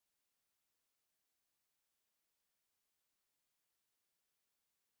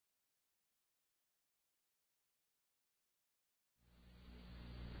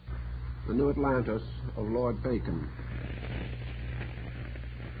The New Atlantis of Lord Bacon.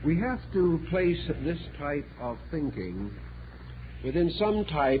 We have to place this type of thinking within some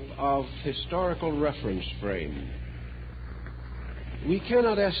type of historical reference frame. We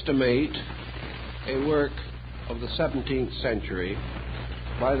cannot estimate a work of the 17th century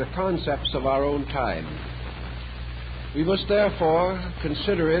by the concepts of our own time. We must therefore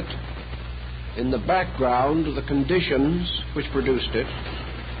consider it in the background of the conditions which produced it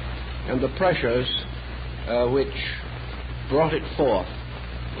and the pressures which brought it forth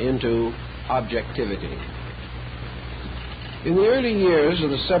into objectivity. In the early years of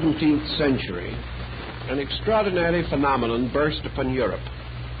the 17th century, an extraordinary phenomenon burst upon Europe,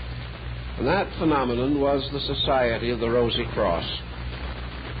 and that phenomenon was the Society of the Rosy Cross.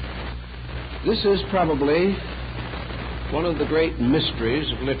 This is probably one of the great mysteries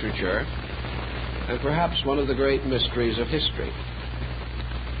of literature, and perhaps one of the great mysteries of history.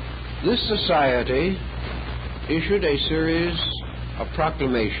 This society issued a series of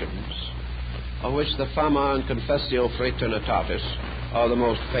proclamations, of which the Fama and Confessio Fraternitatis are the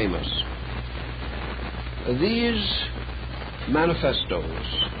most famous. These manifestos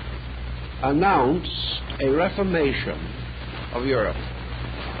announced a reformation of Europe,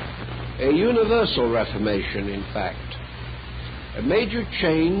 a universal reformation, in fact, a major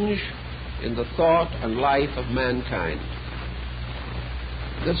change in the thought and life of mankind.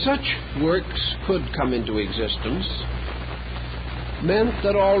 That such works could come into existence meant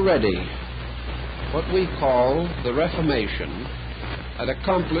that already what we call the Reformation had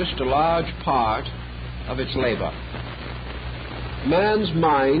accomplished a large part of its labor. Man's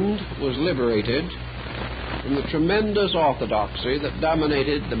mind was liberated from the tremendous orthodoxy that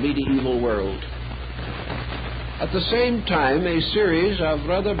dominated the medieval world. At the same time, a series of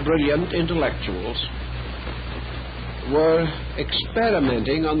rather brilliant intellectuals were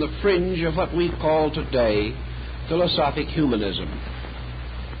experimenting on the fringe of what we call today philosophic humanism.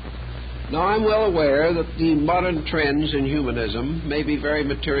 Now, I'm well aware that the modern trends in humanism may be very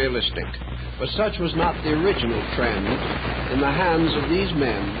materialistic, but such was not the original trend in the hands of these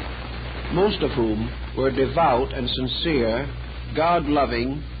men, most of whom were devout and sincere,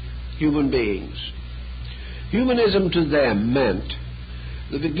 God-loving human beings. Humanism to them meant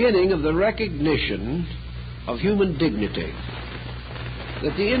the beginning of the recognition of human dignity,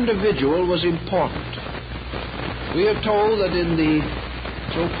 that the individual was important. We are told that in the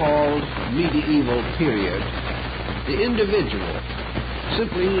so-called medieval period, the individual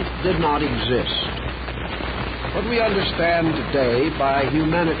simply did not exist. What we understand today by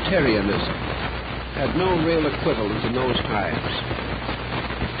humanitarianism had no real equivalent in those times.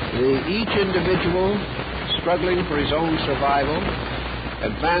 Each individual, struggling for his own survival,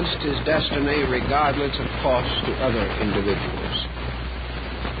 advanced his destiny regardless of cost to other individuals.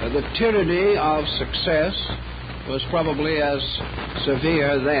 The tyranny of success was probably as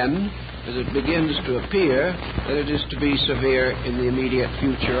severe then as it begins to appear that it is to be severe in the immediate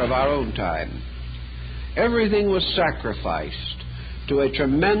future of our own time. Everything was sacrificed to a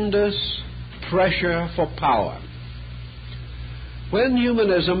tremendous pressure for power. When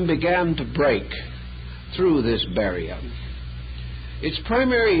humanism began to break through this barrier, its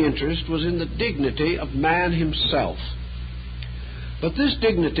primary interest was in the dignity of man himself. But this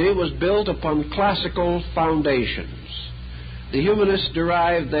dignity was built upon classical foundations. The humanists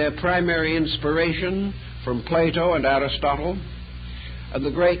derived their primary inspiration from Plato and Aristotle and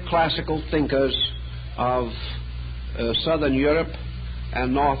the great classical thinkers of Southern Europe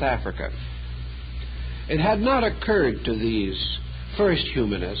and North Africa. It had not occurred to these first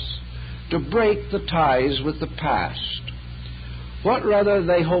humanists to break the ties with the past. What rather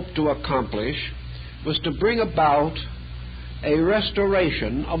they hoped to accomplish was to bring about a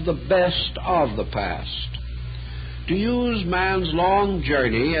restoration of the best of the past, to use man's long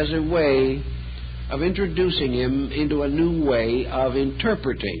journey as a way of introducing him into a new way of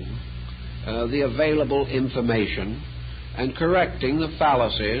interpreting the available information and correcting the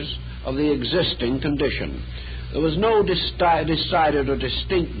fallacies of the existing condition. There was no decided or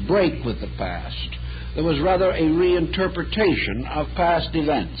distinct break with the past. There was rather a reinterpretation of past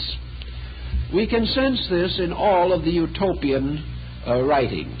events. We can sense this in all of the utopian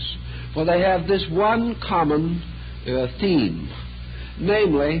writings, for they have this one common theme,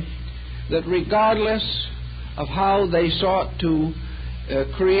 namely that regardless of how they sought to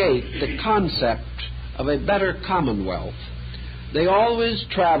create the concept of a better commonwealth, they always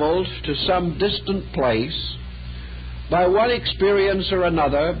traveled to some distant place, by one experience or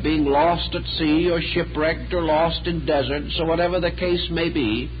another, being lost at sea or shipwrecked or lost in deserts or whatever the case may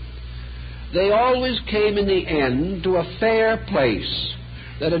be. They always came in the end to a fair place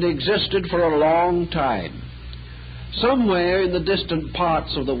that had existed for a long time. Somewhere in the distant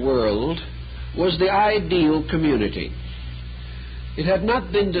parts of the world was the ideal community. It had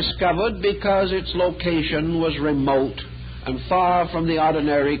not been discovered because its location was remote and far from the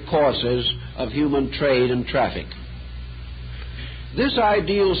ordinary courses of human trade and traffic. This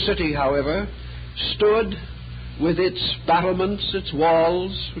ideal city, however, stood with its battlements, its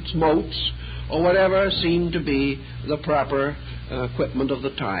walls, its moats, or whatever seemed to be the proper equipment of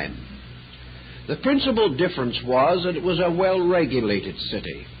the time. The principal difference was that it was a well-regulated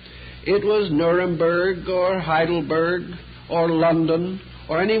city. It was Nuremberg or Heidelberg or London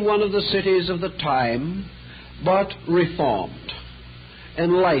or any one of the cities of the time, but reformed,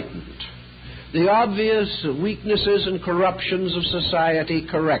 enlightened, the obvious weaknesses and corruptions of society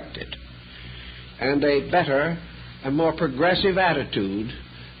corrected, and a better and more progressive attitude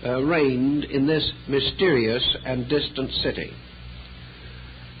reigned in this mysterious and distant city.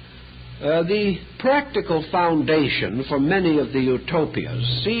 The practical foundation for many of the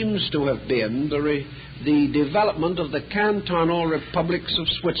utopias seems to have been the development of the cantonal republics of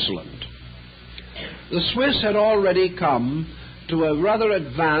Switzerland. The Swiss had already come to a rather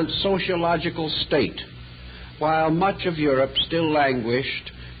advanced sociological state, while much of Europe still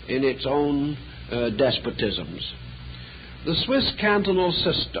languished in its own despotisms. The Swiss cantonal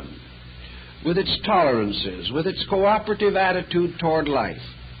system, with its tolerances, with its cooperative attitude toward life,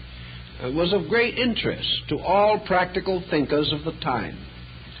 was of great interest to all practical thinkers of the time.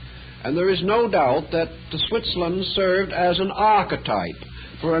 And there is no doubt that Switzerland served as an archetype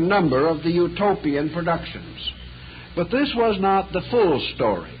for a number of the utopian productions. But this was not the full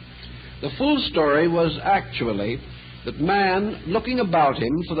story. The full story was actually that man, looking about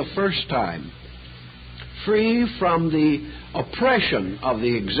him for the first time, free from the oppression of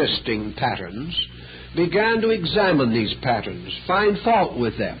the existing patterns, began to examine these patterns, find fault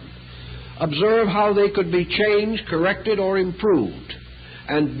with them, observe how they could be changed, corrected, or improved,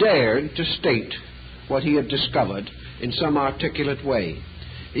 and dared to state what he had discovered in some articulate way.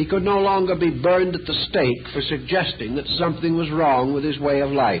 He could no longer be burned at the stake for suggesting that something was wrong with his way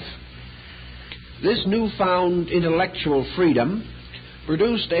of life. This newfound intellectual freedom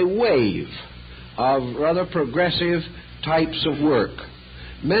produced a wave of rather progressive types of work,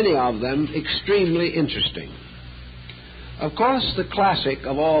 many of them extremely interesting. Of course, the classic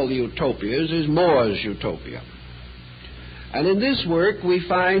of all the utopias is More's Utopia. And in this work we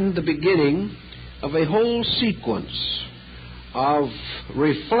find the beginning of a whole sequence of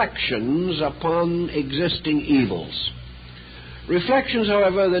reflections upon existing evils. Reflections,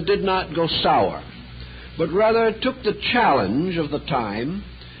 however, that did not go sour, but rather took the challenge of the time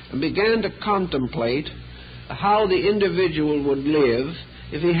and began to contemplate how the individual would live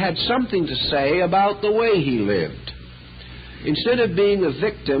if he had something to say about the way he lived. Instead of being a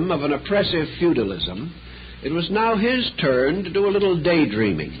victim of an oppressive feudalism, it was now his turn to do a little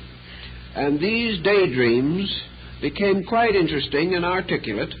daydreaming. And these daydreams became quite interesting and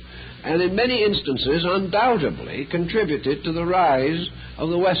articulate, and in many instances undoubtedly contributed to the rise of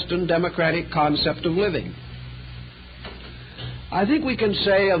the Western democratic concept of living. I think we can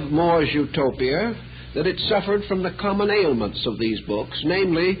say of More's Utopia that it suffered from the common ailments of these books,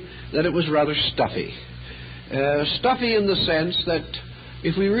 namely that it was rather stuffy. Stuffy in the sense that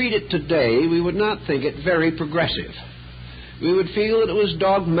if we read it today, we would not think it very progressive. We would feel that it was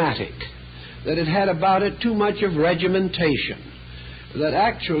dogmatic, that it had about it too much of regimentation, that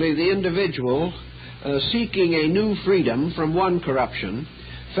actually the individual seeking a new freedom from one corruption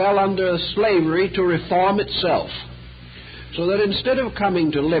fell under slavery to reform itself, so that instead of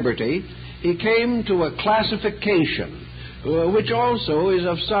coming to liberty, he came to a classification, which also is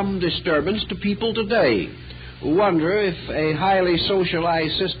of some disturbance to people today, who wonder if a highly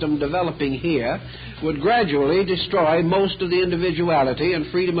socialized system developing here would gradually destroy most of the individuality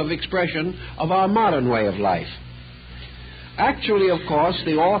and freedom of expression of our modern way of life. Actually, of course,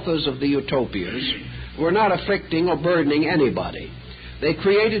 the authors of the utopias were not afflicting or burdening anybody. They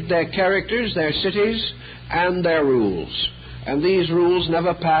created their characters, their cities, and their rules, and these rules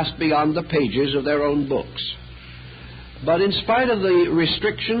never passed beyond the pages of their own books. But in spite of the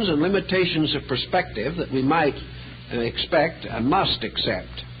restrictions and limitations of perspective that we might expect and must accept,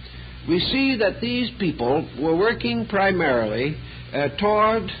 we see that these people were working primarily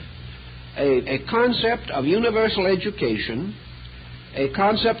toward a concept of universal education, a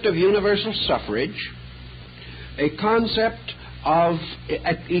concept of universal suffrage, a concept of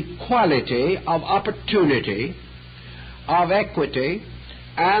equality, of opportunity, of equity,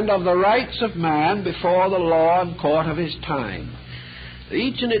 and of the rights of man before the law and court of his time.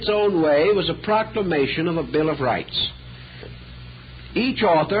 Each in its own way was a proclamation of a Bill of Rights. Each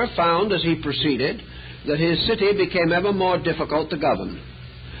author found as he proceeded that his city became ever more difficult to govern.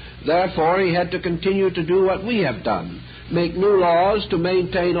 Therefore, he had to continue to do what we have done, make new laws to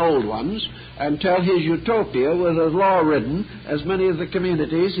maintain old ones, until his utopia was as law-ridden as many of the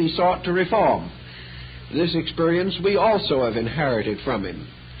communities he sought to reform. This experience we also have inherited from him.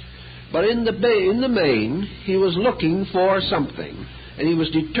 But in the main, he was looking for something, and he was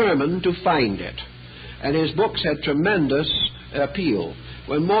determined to find it. And his books had tremendous appeal.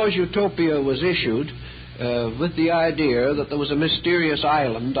 When More's Utopia was issued, with the idea that there was a mysterious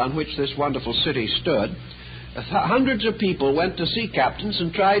island on which this wonderful city stood, hundreds of people went to sea captains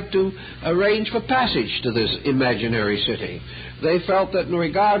and tried to arrange for passage to this imaginary city. They felt that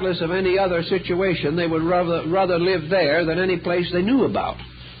regardless of any other situation, they would rather live there than any place they knew about.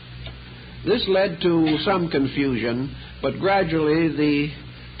 This led to some confusion, but gradually the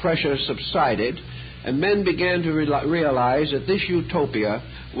pressure subsided, and men began to realize that this utopia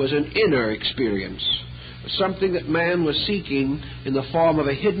was an inner experience, something that man was seeking in the form of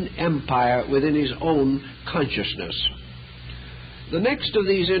a hidden empire within his own consciousness. The next of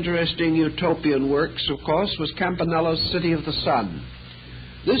these interesting utopian works, of course, was Campanella's City of the Sun.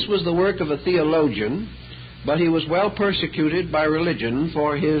 This was the work of a theologian, but he was well persecuted by religion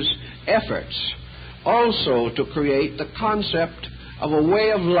for his efforts also to create the concept of a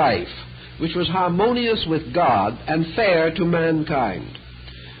way of life which was harmonious with God and fair to mankind.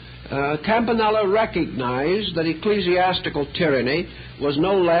 Campanella recognized that ecclesiastical tyranny was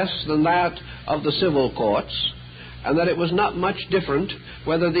no less than that of the civil courts, and that it was not much different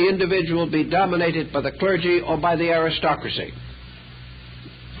whether the individual be dominated by the clergy or by the aristocracy.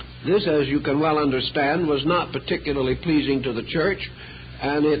 This, as you can well understand, was not particularly pleasing to the church,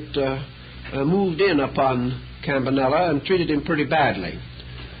 and it moved in upon Campanella and treated him pretty badly.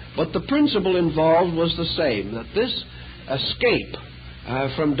 But the principle involved was the same, that this escape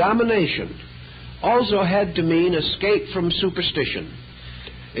from domination also had to mean escape from superstition.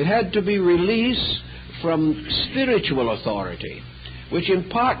 It had to be release from spiritual authority, which in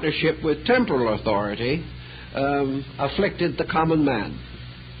partnership with temporal authority afflicted the common man.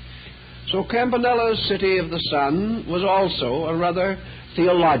 So Campanella's City of the Sun was also a rather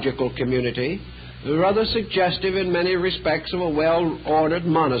theological community, rather suggestive in many respects of a well-ordered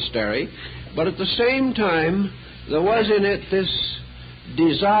monastery, but at the same time there was in it this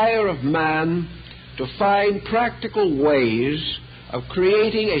desire of man to find practical ways of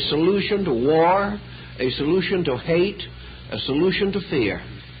creating a solution to war, a solution to hate, a solution to fear.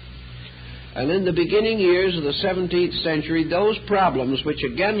 And in the beginning years of the 17th century, those problems which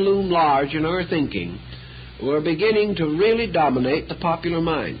again loom large in our thinking were beginning to really dominate the popular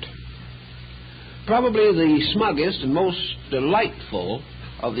mind. Probably the smuggest and most delightful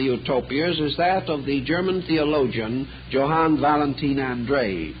of the utopias is that of the German theologian Johann Valentin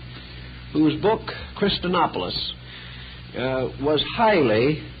André, whose book Christianopolis was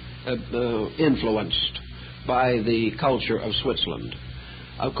highly influenced by the culture of Switzerland.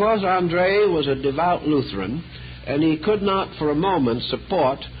 Of course, André was a devout Lutheran, and he could not for a moment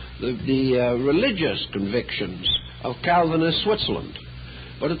support the religious convictions of Calvinist Switzerland.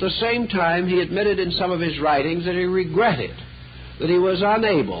 But at the same time, he admitted in some of his writings that he regretted that he was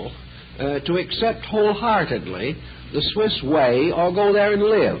unable to accept wholeheartedly the Swiss way or go there and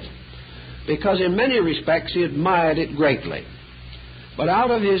live, because in many respects he admired it greatly. But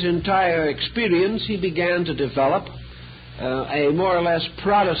out of his entire experience, he began to develop a more or less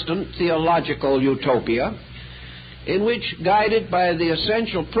Protestant theological utopia, in which, guided by the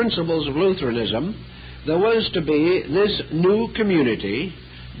essential principles of Lutheranism, there was to be this new community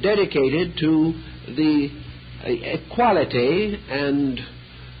dedicated to the equality and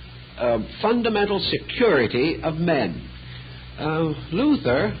fundamental security of men.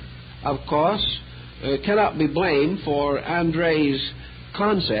 Luther, of course, cannot be blamed for André's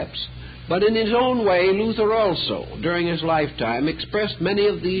concepts, but in his own way, Luther also, during his lifetime, expressed many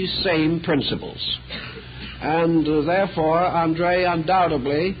of these same principles. And therefore, André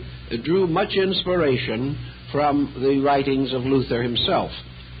undoubtedly drew much inspiration from the writings of Luther himself.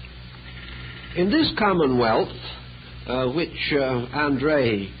 In this commonwealth, which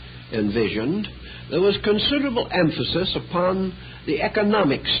André envisioned, there was considerable emphasis upon the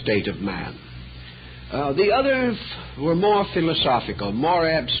economic state of man. The others were more philosophical, more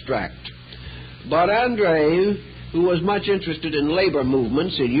abstract. But André, who was much interested in labor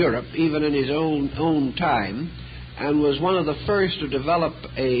movements in Europe, even in his own time, and was one of the first to develop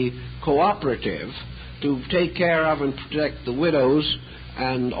a cooperative to take care of and protect the widows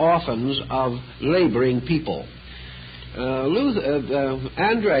and orphans of laboring people.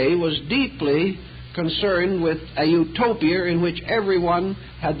 André was deeply concerned with a utopia in which everyone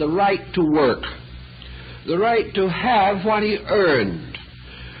had the right to work, the right to have what he earned,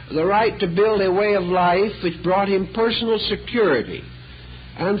 the right to build a way of life which brought him personal security,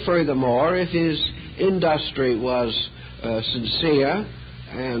 and furthermore, if his industry was sincere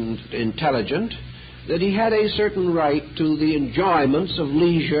and intelligent, that he had a certain right to the enjoyments of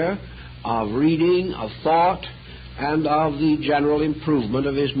leisure, of reading, of thought, and of the general improvement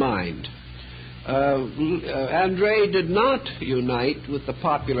of his mind. André did not unite with the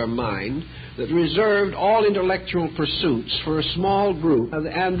popular mind that reserved all intellectual pursuits for a small group.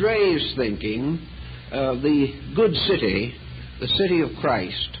 André's thinking, the good city, the city of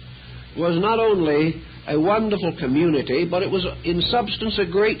Christ, was not only a wonderful community, but it was in substance a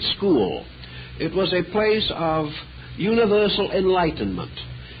great school. It was a place of universal enlightenment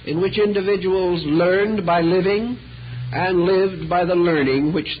in which individuals learned by living and lived by the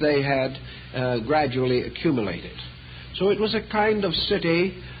learning which they had gradually accumulated. So it was a kind of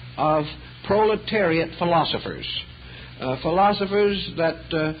city of proletariat philosophers, philosophers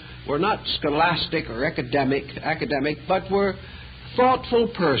that were not scholastic or academic, but were thoughtful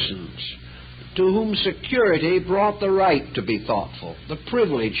persons to whom security brought the right to be thoughtful, the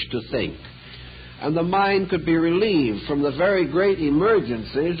privilege to think, and the mind could be relieved from the very great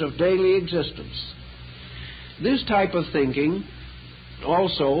emergencies of daily existence. This type of thinking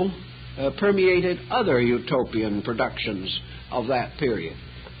also permeated other utopian productions of that period.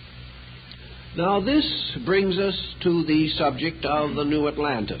 Now this brings us to the subject of the New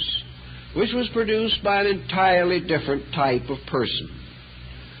Atlantis, which was produced by an entirely different type of person.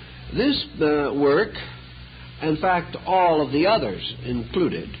 This work, in fact all of the others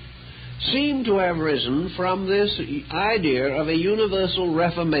included, seem to have risen from this idea of a universal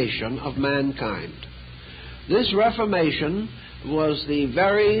reformation of mankind. This reformation was the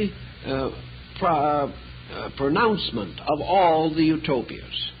very pronouncement of all the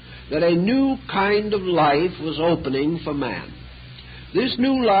utopias, that a new kind of life was opening for man. This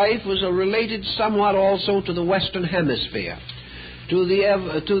new life was related somewhat also to the Western Hemisphere, to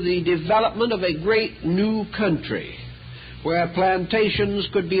the development of a great new country where plantations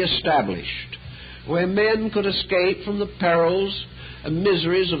could be established, where men could escape from the perils and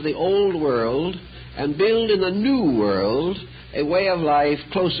miseries of the old world and build in the new world a way of life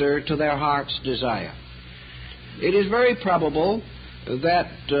closer to their heart's desire. It is very probable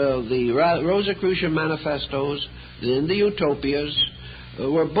that the Rosicrucian manifestos and the utopias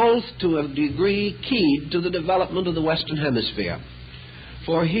were both to a degree keyed to the development of the Western Hemisphere.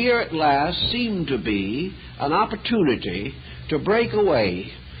 For here at last seemed to be an opportunity to break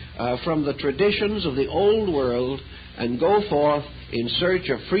away from the traditions of the old world and go forth in search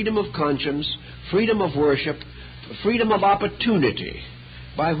of freedom of conscience, freedom of worship, freedom of opportunity,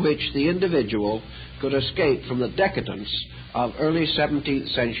 by which the individual could escape from the decadence of early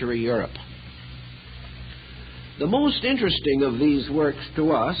 17th century Europe. The most interesting of these works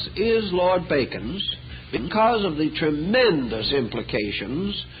to us is Lord Bacon's, because of the tremendous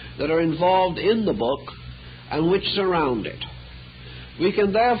implications that are involved in the book and which surround it. We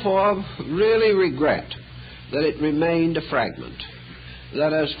can therefore really regret that it remained a fragment,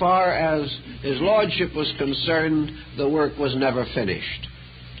 that as far as his lordship was concerned, the work was never finished.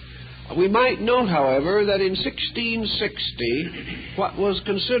 We might note, however, that in 1660, what was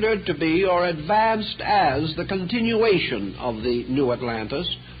considered to be or advanced as the continuation of the New Atlantis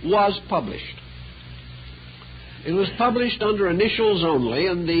was published. It was published under initials only,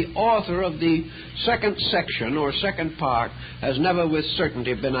 and the author of the second section or second part has never with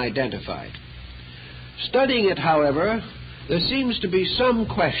certainty been identified. Studying it, however, there seems to be some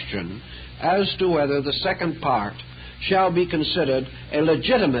question as to whether the second part shall be considered a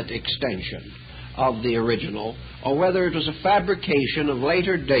legitimate extension of the original, or whether it was a fabrication of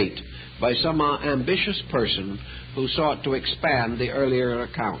later date by some ambitious person who sought to expand the earlier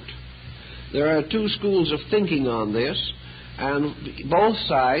account. There are two schools of thinking on this, and both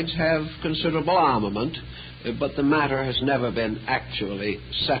sides have considerable armament, but the matter has never been actually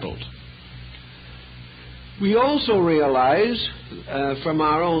settled. We also realize from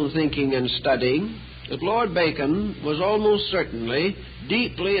our own thinking and studying that Lord Bacon was almost certainly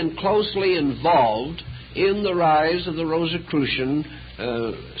deeply and closely involved in the rise of the Rosicrucian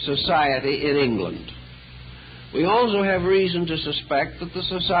society in England. We also have reason to suspect that the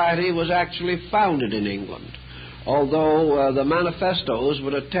society was actually founded in England, although the manifestos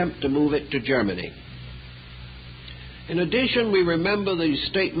would attempt to move it to Germany. In addition, we remember the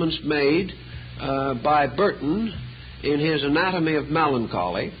statements made by Burton in his Anatomy of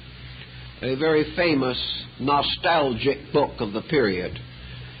Melancholy, a very famous nostalgic book of the period,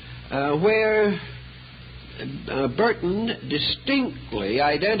 where Burton distinctly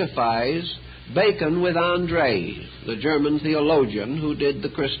identifies Bacon with André, the German theologian who did the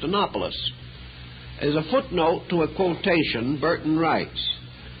Christonopolis. As a footnote to a quotation, Burton writes,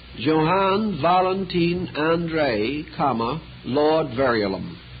 Johann Valentin André, Lord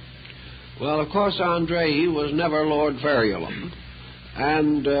Verulam. Well, of course, André was never Lord Verulam,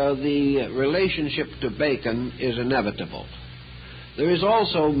 and the relationship to Bacon is inevitable. There is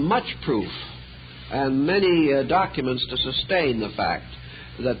also much proof and many documents to sustain the fact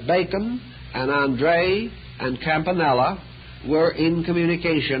that Bacon and André and Campanella were in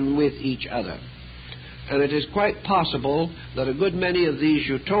communication with each other. And it is quite possible that a good many of these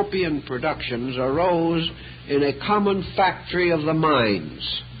utopian productions arose in a common factory of the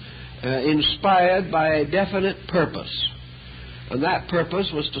minds, inspired by a definite purpose. And that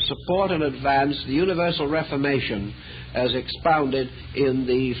purpose was to support and advance the universal Reformation as expounded in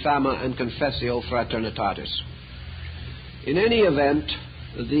the Fama and Confessio Fraternitatis. In any event,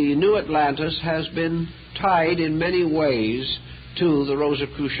 the New Atlantis has been tied in many ways to the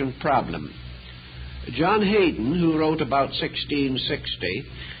Rosicrucian problem. John Hayden, who wrote about 1660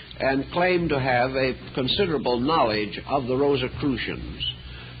 and claimed to have a considerable knowledge of the Rosicrucians,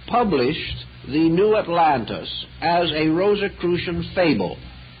 published the New Atlantis as a Rosicrucian fable,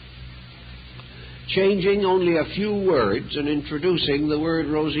 changing only a few words and introducing the word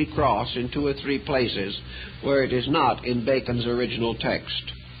Rosy Cross in 2 or 3 places where it is not in Bacon's original text.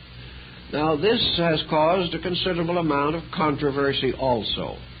 Now, this has caused a considerable amount of controversy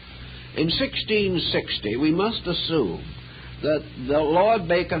also. In 1660, we must assume that the Lord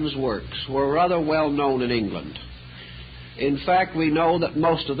Bacon's works were rather well known in England. In fact, we know that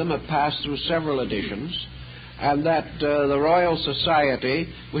most of them have passed through several editions, and that the Royal Society,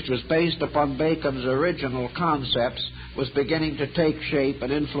 which was based upon Bacon's original concepts, was beginning to take shape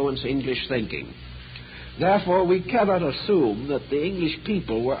and influence English thinking. Therefore, we cannot assume that the English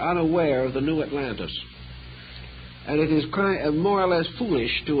people were unaware of the New Atlantis. And it is more or less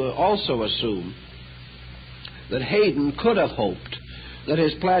foolish to also assume that Hayden could have hoped that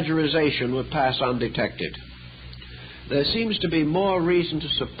his plagiarization would pass undetected. There seems to be more reason to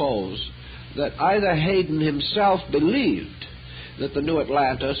suppose that either Hayden himself believed that the New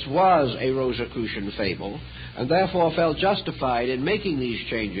Atlantis was a Rosicrucian fable and therefore felt justified in making these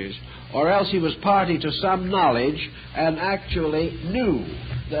changes, or else he was party to some knowledge and actually knew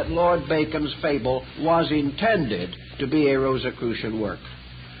that Lord Bacon's fable was intended to be a Rosicrucian work.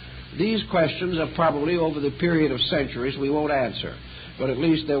 These questions are probably, over the period of centuries, we won't answer, but at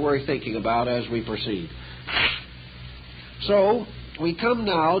least they're worth thinking about as we proceed. So, we come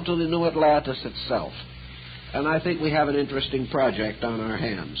now to the New Atlantis itself, and I think we have an interesting project on our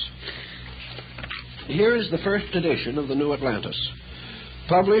hands. Here is the first edition of the New Atlantis,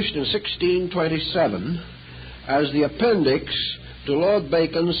 published in 1627 as the appendix to Lord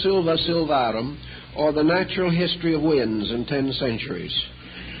Bacon's Silva Silvarum, or the Natural History of Winds in 10 Centuries.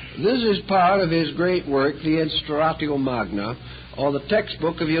 This is part of his great work, the Instauratio Magna, or the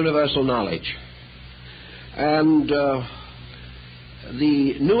Textbook of Universal Knowledge. And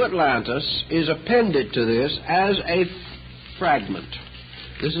the New Atlantis is appended to this as a fragment.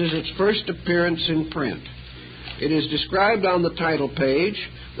 This is its first appearance in print. It is described on the title page,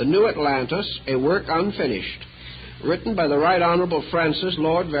 The New Atlantis, a Work Unfinished, written by the Right Honourable Francis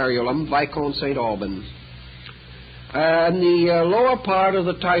Lord Verulam, Viscount St. Alban. In the lower part of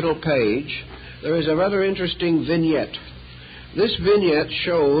the title page, there is a rather interesting vignette. This vignette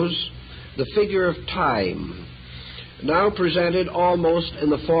shows the figure of time, now presented almost in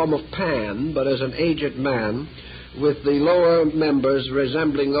the form of Pan, but as an aged man, with the lower members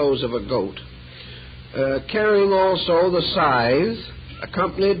resembling those of a goat, carrying also the scythe,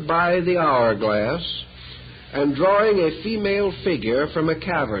 accompanied by the hourglass, and drawing a female figure from a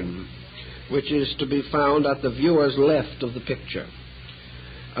cavern, which is to be found at the viewer's left of the picture.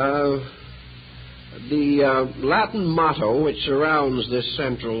 The Latin motto which surrounds this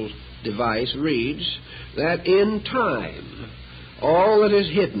central device reads that in time all that is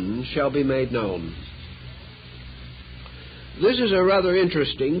hidden shall be made known. This is a rather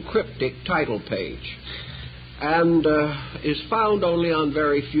interesting cryptic title page and is found only on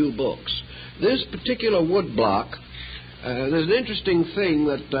very few books. This particular woodblock, there's an interesting thing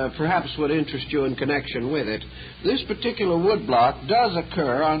that perhaps would interest you in connection with it. This particular woodblock does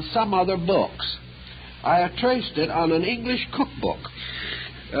occur on some other books. I have traced it on an English cookbook,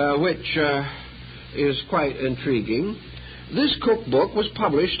 which is quite intriguing. This cookbook was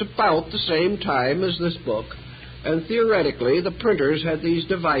published about the same time as this book, and theoretically the printers had these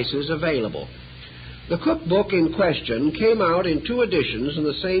devices available. The cookbook in question came out in 2 editions in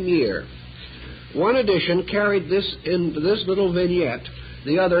the same year. One edition carried this little vignette,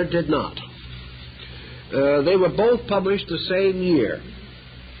 the other did not. They were both published the same year,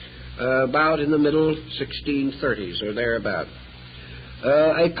 about in the middle 1630s or thereabout.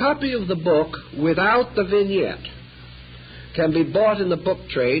 A copy of the book without the vignette can be bought in the book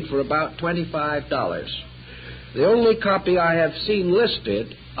trade for about $25. The only copy I have seen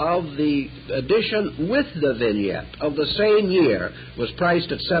listed of the edition with the vignette of the same year was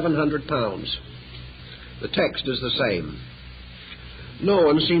priced at £700. The text is the same. No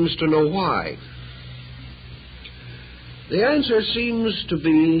one seems to know why. The answer seems to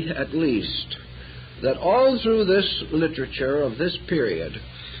be, at least, that all through this literature of this period,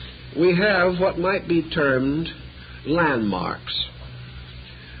 we have what might be termed landmarks,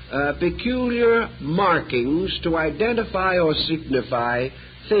 peculiar markings to identify or signify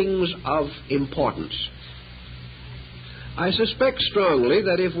things of importance. I suspect strongly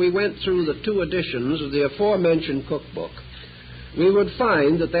that if we went through the two editions of the aforementioned cookbook, we would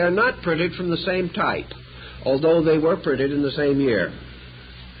find that they are not printed from the same type, although they were printed in the same year.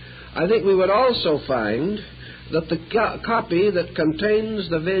 I think we would also find that the copy that contains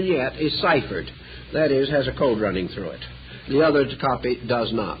the vignette is ciphered, that is, has a code running through it. The other copy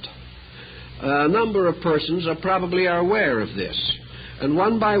does not. A number of persons probably are aware of this, and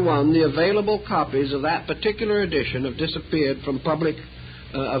one by one the available copies of that particular edition have disappeared from public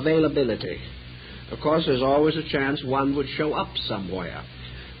availability. Of course, there's always a chance one would show up somewhere,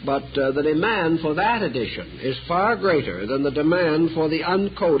 but the demand for that edition is far greater than the demand for the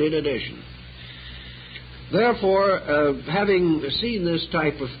uncoded edition. Therefore, having seen this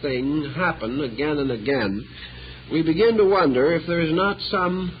type of thing happen again and again, we begin to wonder if there is not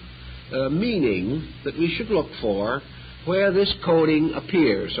some meaning that we should look for where this coding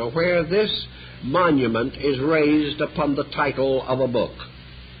appears, or where this monument is raised upon the title of a book.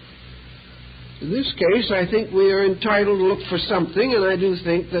 In this case, I think we are entitled to look for something, and I do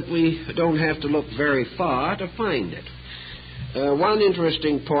think that we don't have to look very far to find it. One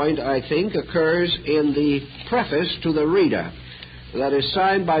interesting point, I think, occurs in the preface to the reader that is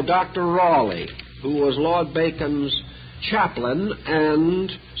signed by Dr. Raleigh, who was Lord Bacon's chaplain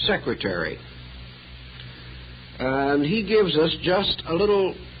and secretary. And he gives us just a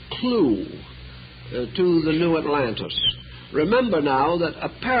little clue to the New Atlantis. Remember now that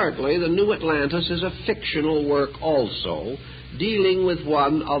apparently the New Atlantis is a fictional work also, dealing with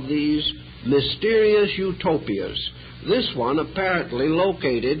one of these mysterious utopias. This one apparently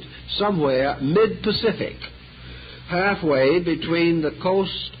located somewhere mid-Pacific, halfway between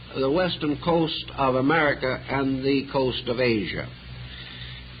the western coast of America and the coast of Asia.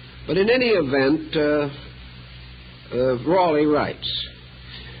 But in any event, Raleigh writes,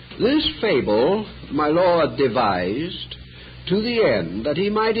 "This fable my Lord devised to the end that he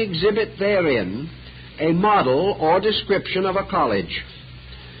might exhibit therein a model or description of a college,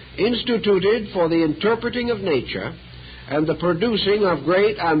 instituted for the interpreting of nature and the producing of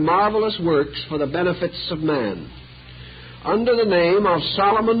great and marvelous works for the benefits of man, under the name of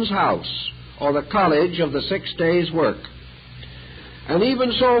Solomon's House, or the College of the 6 Days' Work. And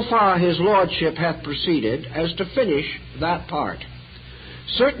even so far his lordship hath proceeded as to finish that part.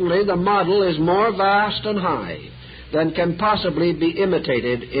 Certainly the model is more vast and high than can possibly be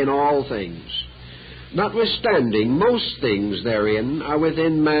imitated in all things. Notwithstanding, most things therein are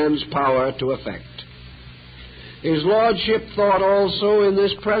within man's power to effect. His lordship thought also in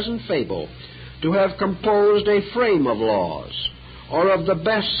this present fable to have composed a frame of laws, or of the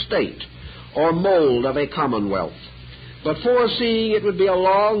best state, or mold of a commonwealth. But foreseeing it would be a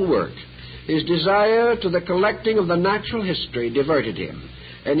long work, his desire to the collecting of the natural history diverted him,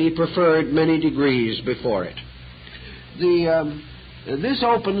 and he preferred many degrees before it." This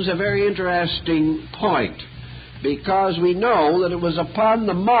opens a very interesting point, because we know that it was upon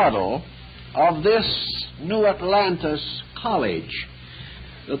the model of this New Atlantis College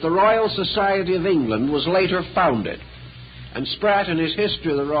that the Royal Society of England was later founded. And Spratt, in his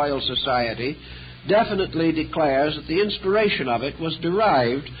History of the Royal Society, definitely declares that the inspiration of it was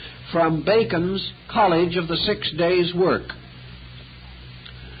derived from Bacon's College of the 6 Days' Work.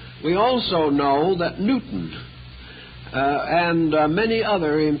 We also know that Newton and many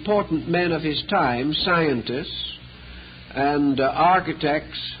other important men of his time, scientists and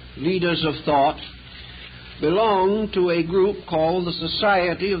architects, leaders of thought, belonged to a group called the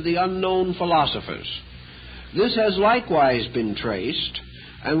Society of the Unknown Philosophers. This has likewise been traced,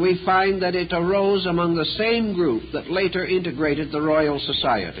 and we find that it arose among the same group that later integrated the Royal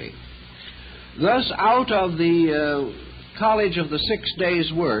Society. Thus, out of the College of the 6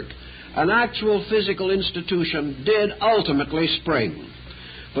 Days' Work, an actual physical institution did ultimately spring.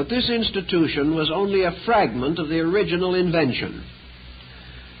 But this institution was only a fragment of the original invention.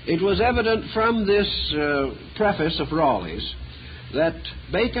 It was evident from this preface of Raleigh's that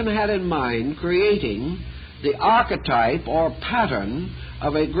Bacon had in mind creating the archetype or pattern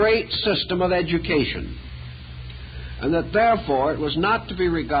of a great system of education, and that therefore it was not to be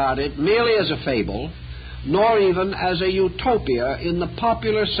regarded merely as a fable, nor even as a utopia in the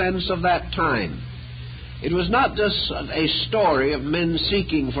popular sense of that time. It was not just a story of men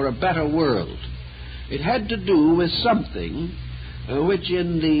seeking for a better world. It had to do with something which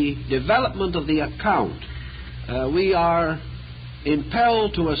in the development of the account we are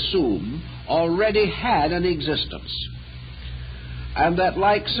impelled to assume already had an existence, and that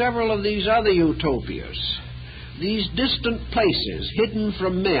like several of these other utopias, these distant places hidden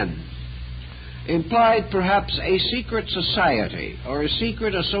from men implied perhaps a secret society or a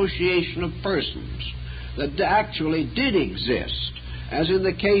secret association of persons that actually did exist, as in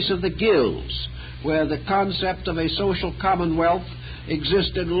the case of the guilds, where the concept of a social commonwealth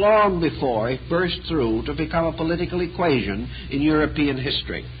existed long before it burst through to become a political equation in European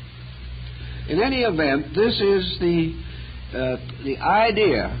history. In any event, this is the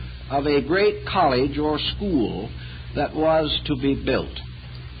idea of a great college or school that was to be built.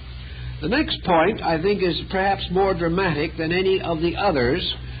 The next point, I think, is perhaps more dramatic than any of the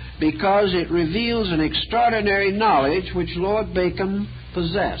others, because it reveals an extraordinary knowledge which Lord Bacon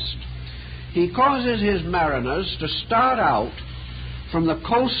possessed. He causes his mariners to start out from the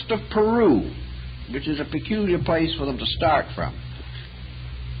coast of Peru, which is a peculiar place for them to start from.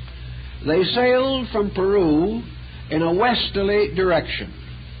 They sailed from Peru in a westerly direction,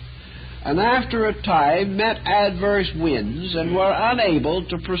 and after a time met adverse winds and were unable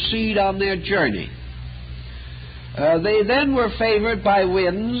to proceed on their journey. They then were favored by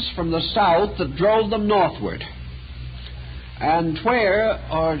winds from the south that drove them northward. And where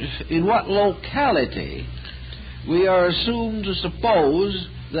or in what locality we are assumed to suppose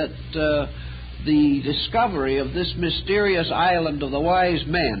that the discovery of this mysterious island of the wise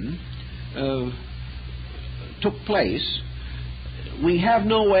men took place, we have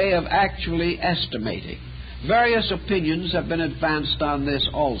no way of actually estimating. Various opinions have been advanced on this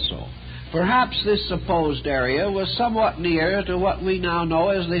also. Perhaps this supposed area was somewhat near to what we now know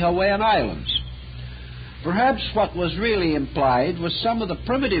as the Hawaiian Islands. Perhaps what was really implied was some of the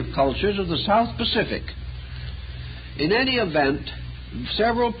primitive cultures of the South Pacific. In any event,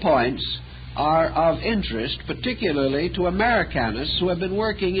 several points are of interest, particularly to Americanists who have been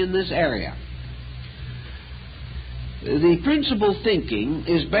working in this area. The principal thinking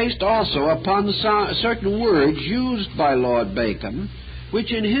is based also upon certain words used by Lord Bacon,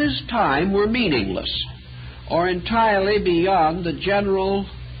 which in his time were meaningless or entirely beyond the general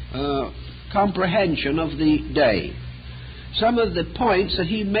comprehension of the day. Some of the points that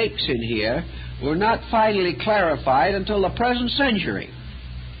he makes in here were not finally clarified until the present century.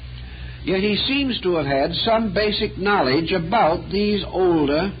 Yet he seems to have had some basic knowledge about these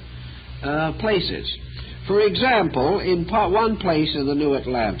older places. For example, in one place in the New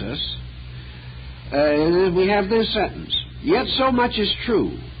Atlantis, we have this sentence: "Yet so much is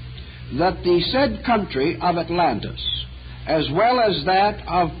true, that the said country of Atlantis, as well as that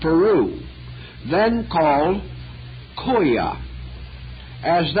of Peru, then called Coya,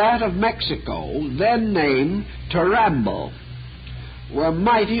 as that of Mexico, then named Tarambo, were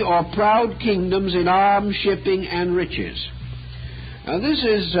mighty or proud kingdoms in arms, shipping, and riches." Now this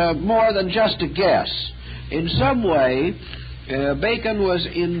is more than just a guess. In some way, Bacon was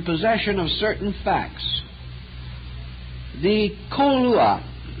in possession of certain facts. The Kolua,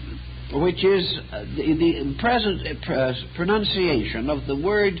 which is the present pronunciation of the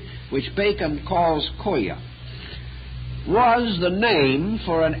word which Bacon calls Koya, was the name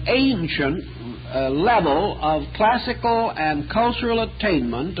for an ancient level of classical and cultural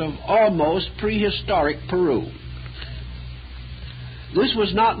attainment of almost prehistoric Peru. This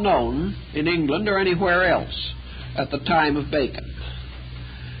was not known in England or anywhere else at the time of Bacon.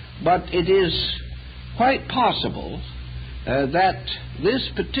 But it is quite possible that this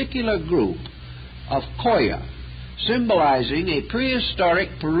particular group of Koya, symbolizing a prehistoric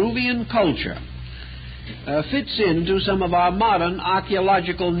Peruvian culture, fits into some of our modern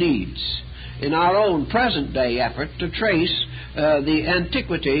archaeological needs in our own present-day effort to trace the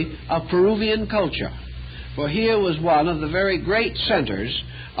antiquity of Peruvian culture. For here was one of the very great centers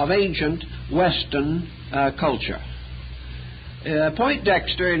of ancient Western culture.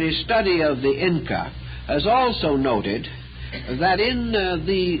 Poindexter, in his study of the Inca, has also noted that in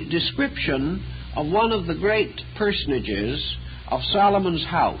the description of one of the great personages of Solomon's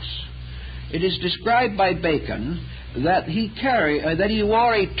house, it is described by Bacon that he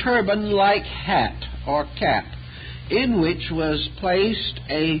wore a turban-like hat or cap, in which was placed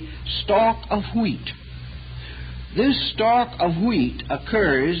a stalk of wheat. This stalk of wheat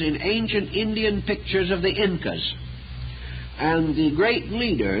occurs in ancient Indian pictures of the Incas, and the great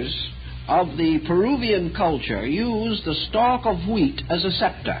leaders of the Peruvian culture used the stalk of wheat as a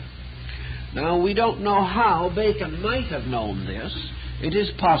scepter. Now, we don't know how Bacon might have known this. It is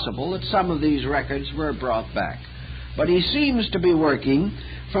possible that some of these records were brought back. But he seems to be working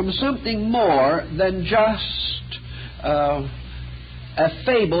from something more than just a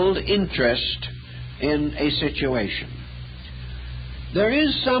fabled interest in a situation. There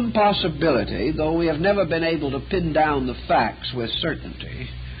is some possibility, though we have never been able to pin down the facts with certainty,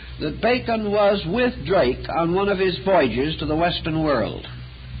 that Bacon was with Drake on one of his voyages to the Western world.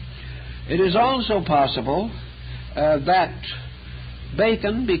 It is also possible that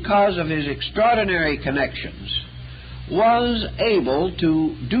Bacon, because of his extraordinary connections, was able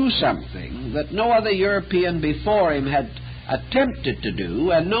to do something that no other European before him had attempted to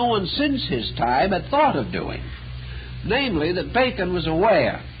do, and no one since his time had thought of doing. Namely, that Bacon was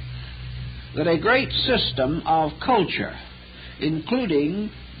aware that a great system of culture,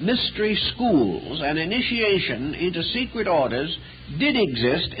 including mystery schools and initiation into secret orders, did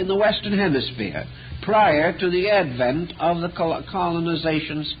exist in the Western Hemisphere prior to the advent of the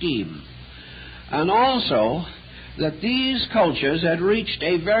colonization scheme, and also that these cultures had reached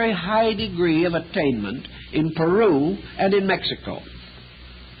a very high degree of attainment in Peru and in Mexico.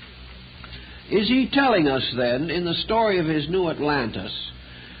 Is he telling us then, in the story of his New Atlantis,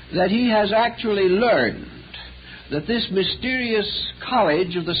 that he has actually learned that this mysterious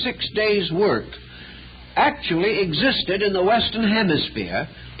college of the 6 days' work actually existed in the Western Hemisphere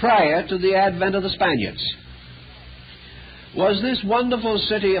prior to the advent of the Spaniards? Was this wonderful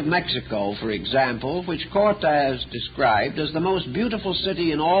city of Mexico, for example, which Cortes described as the most beautiful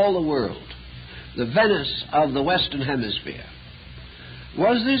city in all the world, the Venice of the Western Hemisphere,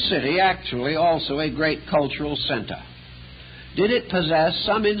 was this city actually also a great cultural center? Did it possess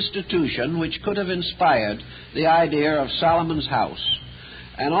some institution which could have inspired the idea of Solomon's house,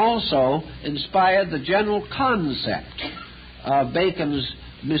 and also inspired the general concept of Bacon's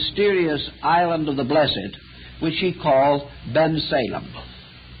mysterious island of the blessed, which he called Ben Salem,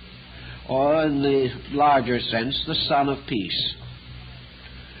 or in the larger sense, the Son of Peace?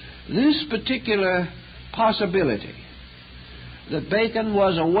 This particular possibility, that Bacon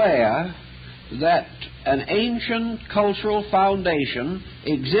was aware that an ancient cultural foundation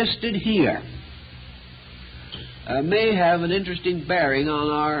existed here, may have an interesting bearing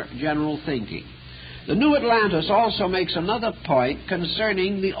on our general thinking. The New Atlantis also makes another point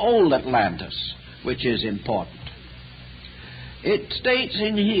concerning the Old Atlantis, which is important. It states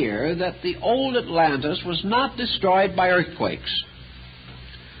in here that the Old Atlantis was not destroyed by earthquakes,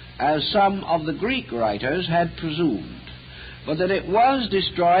 as some of the Greek writers had presumed, but that it was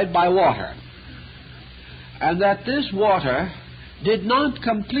destroyed by water, and that this water did not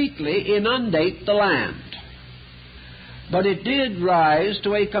completely inundate the land, but it did rise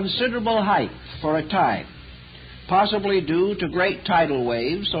to a considerable height for a time, possibly due to great tidal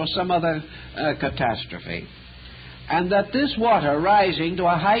waves or some other catastrophe, and that this water, rising to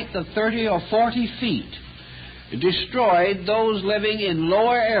a height of 30 or 40 feet, destroyed those living in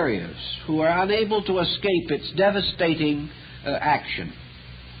lower areas who were unable to escape its devastating action.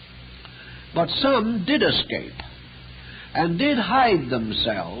 But some did escape and did hide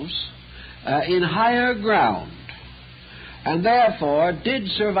themselves in higher ground, and therefore did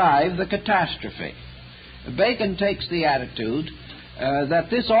survive the catastrophe. Bacon takes the attitude that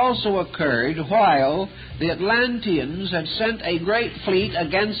this also occurred while the Atlanteans had sent a great fleet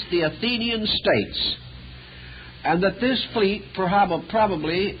against the Athenian states, and that this fleet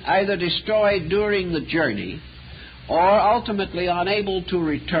probably either destroyed during the journey or ultimately unable to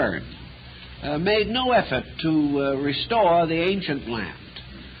return, made no effort to restore the ancient land,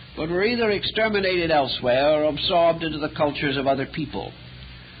 but were either exterminated elsewhere or absorbed into the cultures of other people.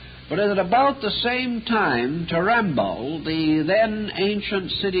 But at about the same time, Tarambo, the then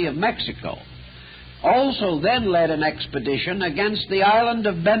ancient city of Mexico, also then led an expedition against the island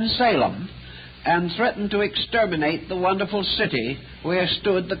of Ben Salem and threatened to exterminate the wonderful city where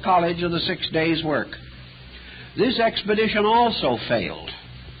stood the College of the 6 days' work. This expedition also failed,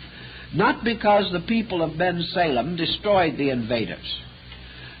 not because the people of Ben Salem destroyed the invaders,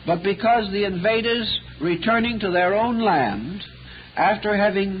 but because the invaders, returning to their own land after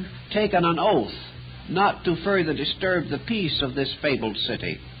having taken an oath not to further disturb the peace of this fabled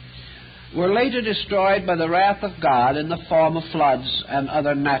city, were later destroyed by the wrath of God in the form of floods and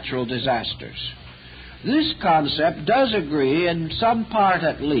other natural disasters. This concept does agree, in some part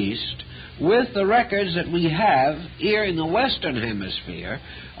at least, with the records that we have here in the Western Hemisphere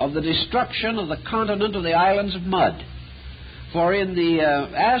of the destruction of the continent of the islands of mud. For in the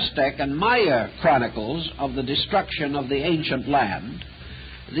Aztec and Maya chronicles of the destruction of the ancient land,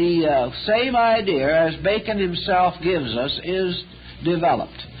 the same idea as Bacon himself gives us is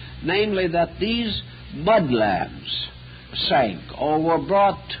developed, namely that these mudlands sank or were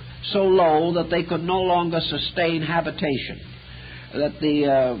brought so low that they could no longer sustain habitation,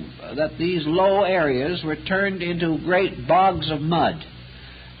 that these low areas were turned into great bogs of mud,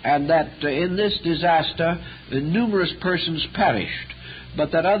 and that in this disaster numerous persons perished,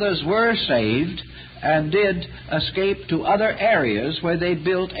 but that others were saved and did escape to other areas where they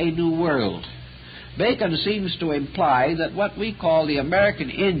built a new world. Bacon seems to imply that what we call the American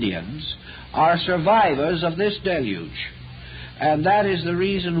Indians are survivors of this deluge, and that is the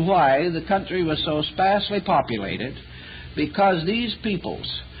reason why the country was so sparsely populated, because these peoples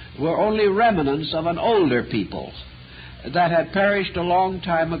were only remnants of an older people that had perished a long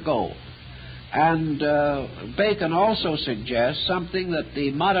time ago. And Bacon also suggests something that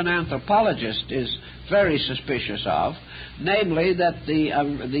the modern anthropologist is very suspicious of, namely that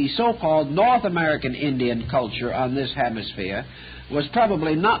the so-called North American Indian culture on this hemisphere was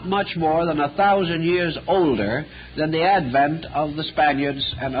probably not much more than 1,000 years older than the advent of the Spaniards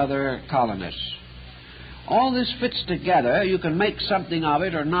and other colonists. All this fits together. You can make something of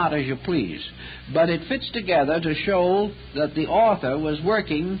it or not as you please, but it fits together to show that the author was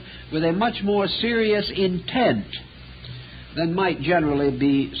working with a much more serious intent than might generally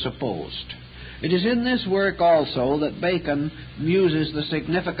be supposed. It is in this work also that Bacon uses the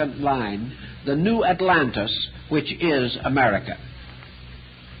significant line, "the new Atlantis, which is America."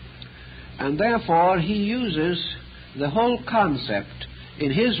 And therefore he uses the whole concept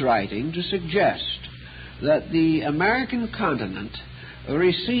in his writing to suggest that the American continent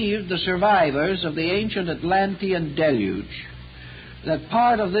received the survivors of the ancient Atlantean deluge, that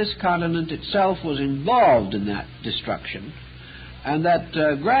part of this continent itself was involved in that destruction, and that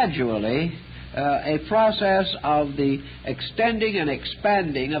gradually a process of the extending and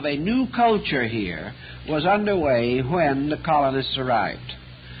expanding of a new culture here was underway when the colonists arrived.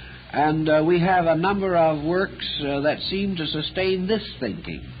 And we have a number of works that seem to sustain this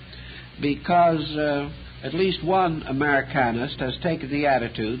thinking, because at least one Americanist has taken the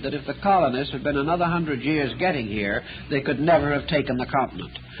attitude that if the colonists had been another 100 years getting here, they could never have taken the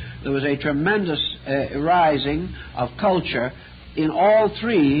continent. There was a tremendous rising of culture in all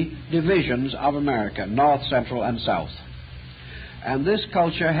three divisions of America, North, Central, and South. And this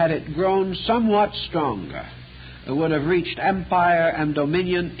culture, had it grown somewhat stronger, would have reached empire and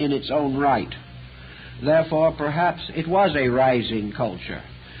dominion in its own right. Therefore, perhaps it was a rising culture,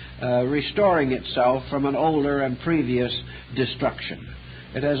 restoring itself from an older and previous destruction.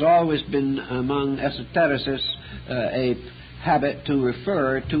 It has always been among esotericists a habit to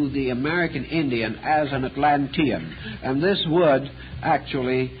refer to the American Indian as an Atlantean, and this would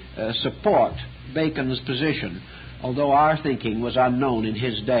actually support Bacon's position, although our thinking was unknown in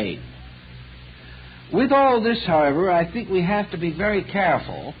his day. With all this, however, I think we have to be very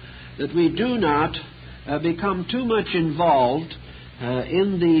careful that we do not become too much involved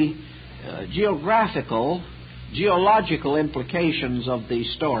in the geological implications of the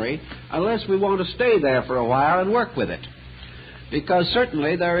story, unless we want to stay there for a while and work with it, because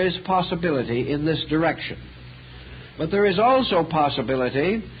certainly there is possibility in this direction. But there is also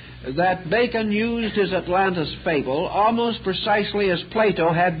possibility that Bacon used his Atlantis fable almost precisely as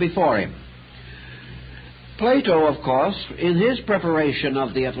Plato had before him. Plato, of course, in his preparation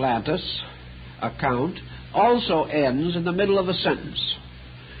of the Atlantis account, also ends in the middle of a sentence.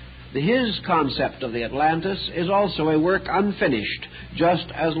 His concept of the Atlantis is also a work unfinished, just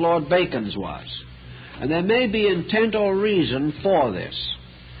as Lord Bacon's was. And there may be intent or reason for this.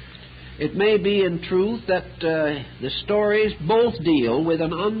 It may be, in truth, that the stories both deal with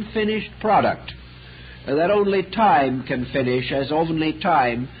an unfinished product that only time can finish, as only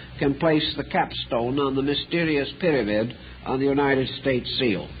time can place the capstone on the mysterious pyramid on the United States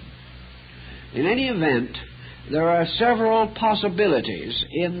seal. In any event, there are several possibilities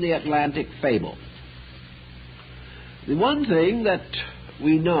in the Atlantic fable. The one thing that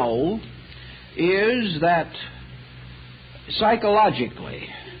we know is that psychologically,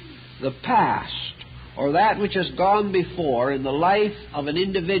 the past, or that which has gone before in the life of an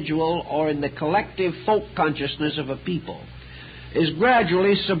individual or in the collective folk consciousness of a people, is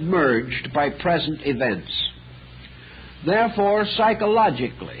gradually submerged by present events. Therefore,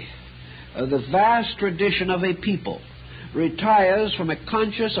 psychologically, the vast tradition of a people retires from a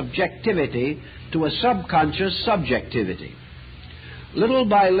conscious objectivity to a subconscious subjectivity. Little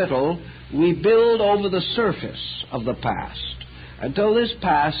by little, we build over the surface of the past until this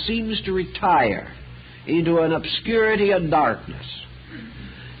past seems to retire into an obscurity and darkness.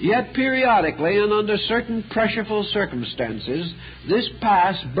 Yet periodically and under certain pressureful circumstances, this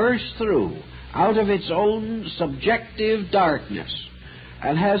past bursts through out of its own subjective darkness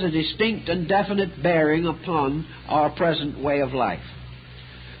and has a distinct and definite bearing upon our present way of life.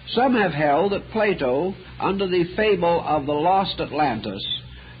 Some have held that Plato, under the fable of the lost Atlantis,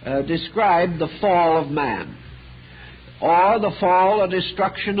 described the fall of man, or the fall or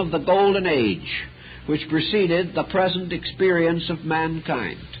destruction of the golden age, which preceded the present experience of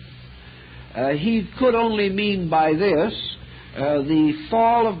mankind. He could only mean by this the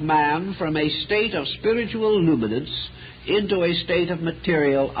fall of man from a state of spiritual luminance into a state of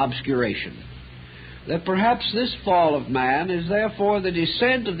material obscuration. That perhaps this fall of man is therefore the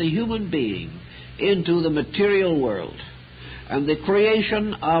descent of the human being into the material world and the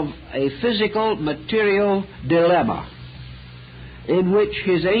creation of a physical material dilemma in which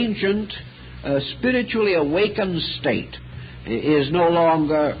his ancient spiritually awakened state is no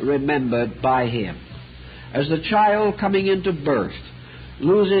longer remembered by him. As the child coming into birth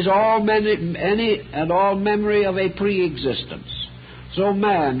loses any and all memory of a pre-existence, so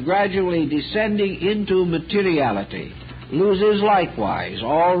man, gradually descending into materiality, loses likewise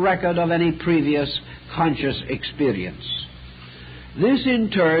all record of any previous conscious experience. This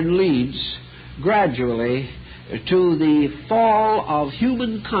in turn leads gradually to the fall of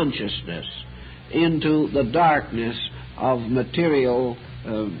human consciousness into the darkness of material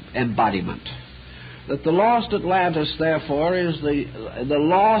embodiment. That the lost Atlantis, therefore, is the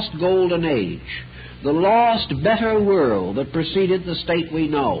lost golden age, the lost better world that preceded the state we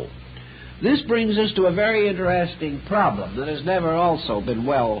know. This brings us to a very interesting problem that has never also been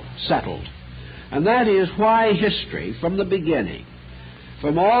well settled, and that is why history, from the beginning,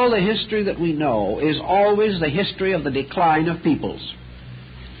 from all the history that we know, is always the history of the decline of peoples.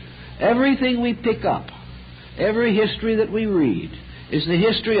 Everything we pick up, every history that we read, is the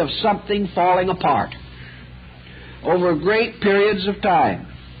history of something falling apart over great periods of time.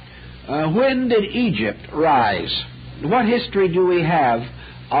 When did Egypt rise? What history do we have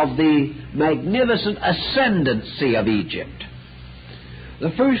of the magnificent ascendancy of Egypt?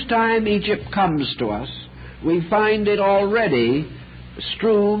 The first time Egypt comes to us, we find it already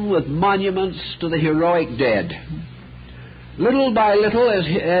strewn with monuments to the heroic dead. Little by little,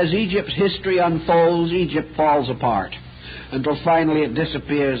 as Egypt's history unfolds, Egypt falls apart until finally it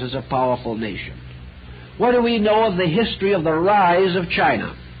disappears as a powerful nation. What do we know of the history of the rise of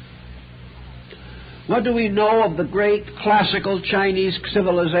China? What do we know of the great classical Chinese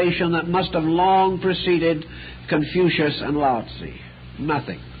civilization that must have long preceded Confucius and Lao Tzu?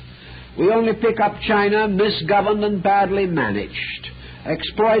 Nothing. We only pick up China misgoverned and badly managed,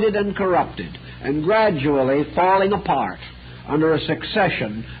 exploited and corrupted, and gradually falling apart under a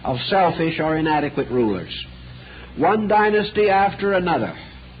succession of selfish or inadequate rulers. One dynasty after another,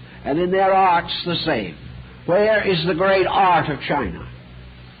 and in their arts the same. Where is the great art of China?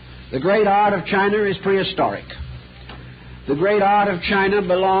 The great art of China is prehistoric. The great art of China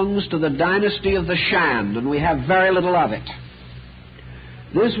belongs to the dynasty of the Shan, and we have very little of it.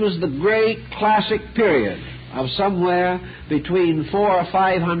 This was the great classic period of somewhere between 400 or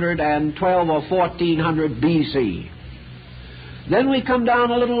 500 and 12 or 1400 BC. Then we come down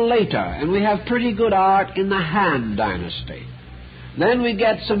a little later, and we have pretty good art in the Han Dynasty. Then we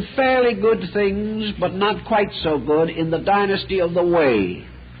get some fairly good things, but not quite so good, in the dynasty of the Wei.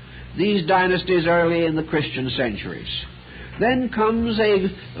 These dynasties early in the Christian centuries. Then comes a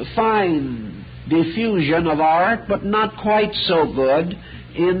fine diffusion of art, but not quite so good,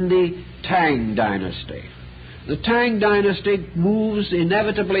 in the Tang Dynasty. The Tang Dynasty moves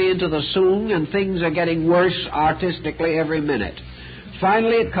inevitably into the Sung, and things are getting worse artistically every minute.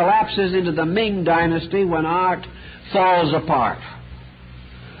 Finally, it collapses into the Ming Dynasty when art falls apart.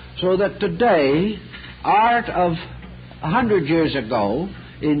 So that today, art of 100 years ago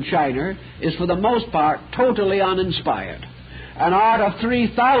in China is for the most part totally uninspired. And art of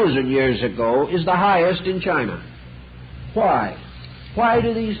 3,000 years ago is the highest in China. Why? Why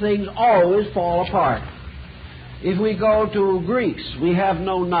do these things always fall apart? If we go to Greece, we have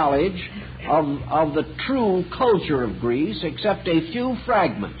no knowledge of the true culture of Greece except a few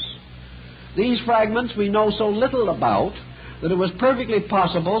fragments. These fragments we know so little about that it was perfectly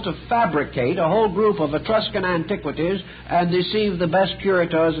possible to fabricate a whole group of Etruscan antiquities and deceive the best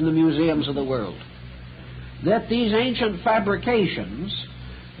curators in the museums of the world. That these ancient fabrications,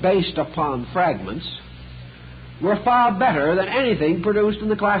 based upon fragments, were far better than anything produced in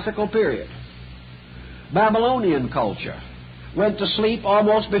the classical period. Babylonian culture went to sleep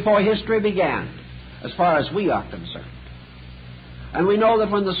almost before history began, as far as we are concerned. And we know that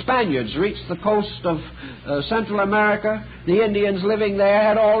when the Spaniards reached the coast of Central America, the Indians living there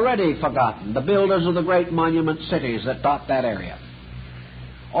had already forgotten the builders of the great monument cities that dot that area.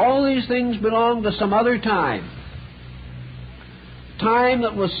 All these things belong to some other time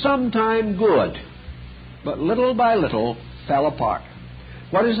that was sometime good, but little by little fell apart.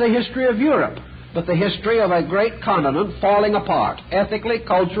 What is the history of Europe but the history of a great continent falling apart, ethically,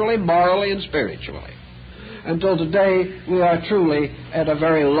 culturally, morally, and spiritually? Until today, we are truly at a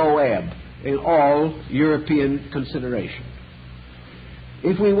very low ebb in all European consideration.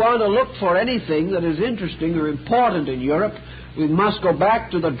 If we want to look for anything that is interesting or important in Europe, we must go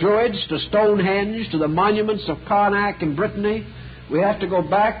back to the Druids, to Stonehenge, to the monuments of Karnak in Brittany. We have to go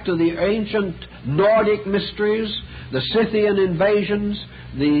back to the ancient Nordic mysteries, the Scythian invasions,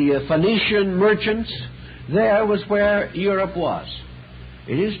 the Phoenician merchants. There was where Europe was.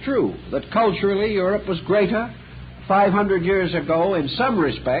 It is true that culturally Europe was greater 500 years ago in some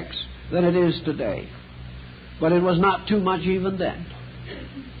respects than it is today. But it was not too much even then.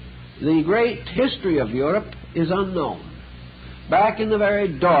 The great history of Europe is unknown. Back in the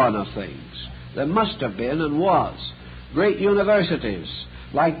very dawn of things, there must have been and was great universities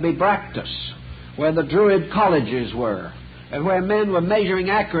like Bibractus, where the Druid colleges were, and where men were measuring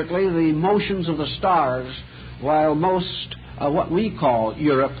accurately the motions of the stars, while most what we call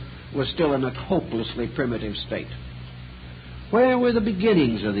Europe was still in a hopelessly primitive state. Where were the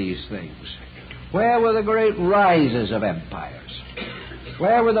beginnings of these things? Where were the great rises of empires?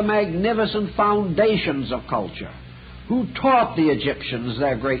 Where were the magnificent foundations of culture? Who taught the Egyptians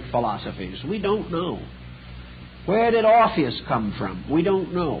their great philosophies? We don't know. Where did Orpheus come from? We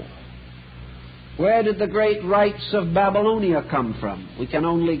don't know. Where did the great rites of Babylonia come from? We can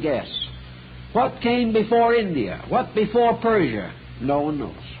only guess. What came before India? What before Persia? No one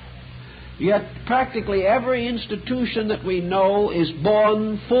knows. Yet practically every institution that we know is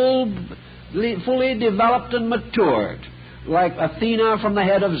born fully developed and matured, like Athena from the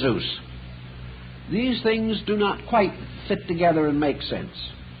head of Zeus. These things do not quite fit together and make sense,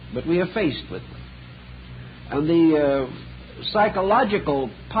 but we are faced with them. And the psychological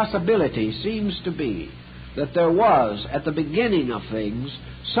possibility seems to be that there was, at the beginning of things,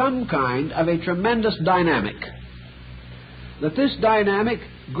 some kind of a tremendous dynamic. That this dynamic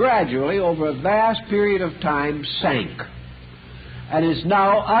gradually, over a vast period of time, sank and is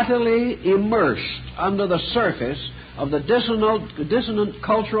now utterly immersed under the surface of the dissonant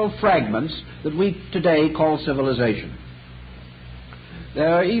cultural fragments that we today call civilization.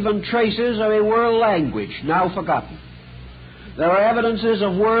 There are even traces of a world language now forgotten. There are evidences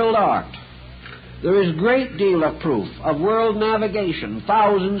of world art. There is a great deal of proof of world navigation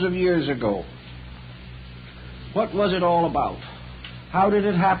thousands of years ago. What was it all about? How did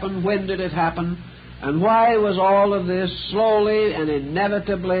it happen? When did it happen? And why was all of this slowly and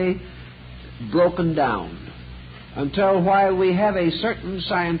inevitably broken down? Until while we have a certain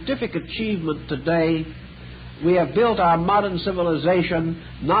scientific achievement today, we have built our modern civilization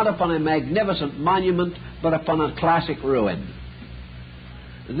not upon a magnificent monument, but upon a classic ruin.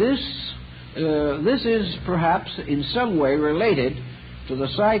 This is perhaps in some way related to the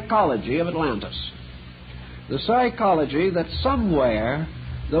psychology of Atlantis. The psychology that somewhere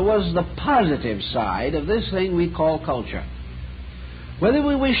there was the positive side of this thing we call culture. Whether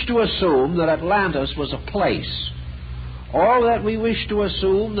we wish to assume that Atlantis was a place, or that we wish to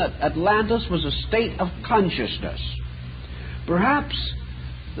assume that Atlantis was a state of consciousness, perhaps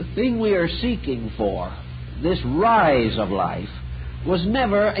the thing we are seeking for, this rise of life, was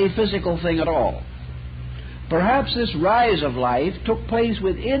never a physical thing at all. Perhaps this rise of life took place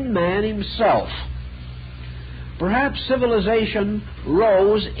within man himself. Perhaps civilization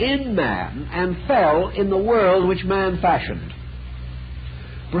rose in man and fell in the world which man fashioned.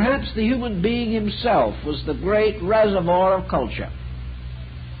 Perhaps the human being himself was the great reservoir of culture.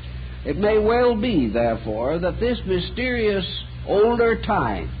 It may well be, therefore, that this mysterious older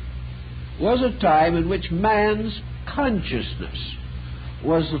time was a time in which man's consciousness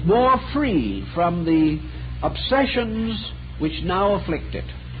was more free from the obsessions which now afflict it,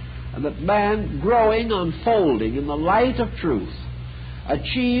 and that man, growing, unfolding in the light of truth,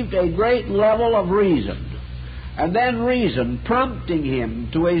 achieved a great level of reason, and then reason prompting him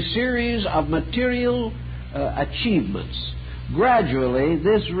to a series of material achievements. Gradually,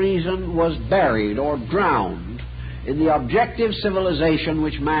 this reason was buried or drowned in the objective civilization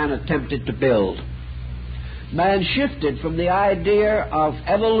which man attempted to build. Man shifted from the idea of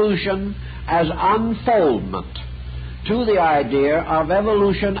evolution as unfoldment to the idea of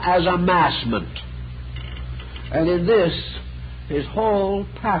evolution as amassment. And in this, his whole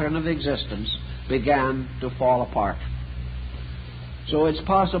pattern of existence began to fall apart. So it's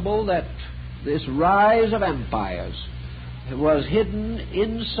possible that this rise of empires was hidden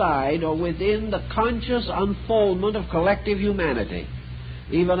inside or within the conscious unfoldment of collective humanity,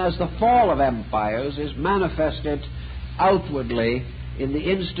 even as the fall of empires is manifested outwardly in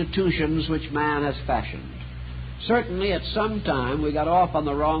the institutions which man has fashioned. Certainly at some time we got off on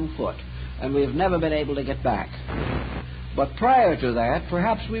the wrong foot, and we've never been able to get back. But prior to that,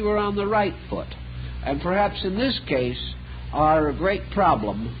 perhaps we were on the right foot. And perhaps in this case, our great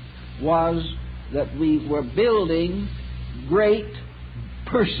problem was that we were building great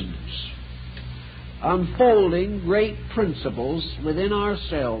persons, unfolding great principles within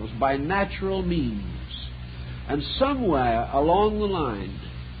ourselves by natural means. And somewhere along the line,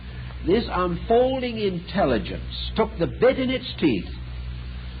 this unfolding intelligence took the bit in its teeth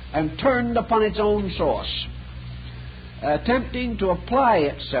and turned upon its own source, attempting to apply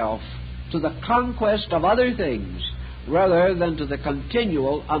itself to the conquest of other things rather than to the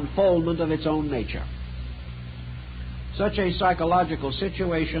continual unfoldment of its own nature. Such a psychological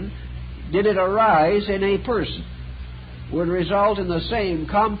situation, did it arise in a person, would result in the same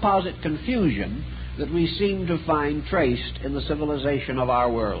composite confusion that we seem to find traced in the civilization of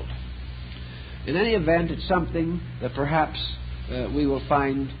our world. In any event, it's something that perhaps we will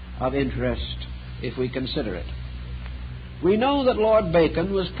find of interest if we consider it. We know that Lord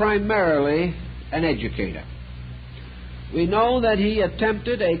Bacon was primarily an educator. We know that he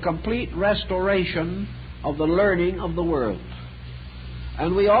attempted a complete restoration of the learning of the world.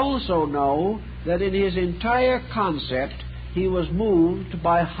 And we also know that in his entire concept he was moved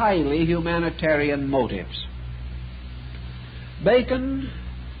by highly humanitarian motives. Bacon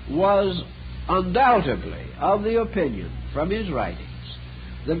was undoubtedly of the opinion, from his writings,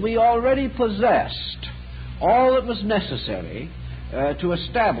 that we already possessed all that was necessary to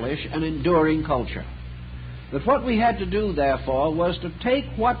establish an enduring culture. That what we had to do, therefore, was to take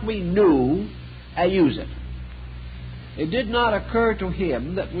what we knew and use it. It did not occur to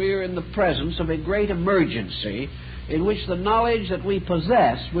him that we were in the presence of a great emergency in which the knowledge that we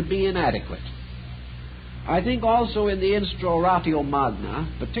possess would be inadequate. I think also in the Instro Ratio Magna,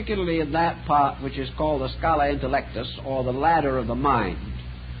 particularly in that part which is called the Scala Intellectus, or the ladder of the mind,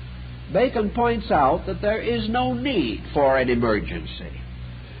 Bacon points out that there is no need for an emergency.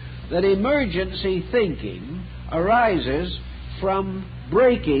 That emergency thinking arises from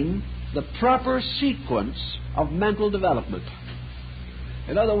breaking the proper sequence of mental development.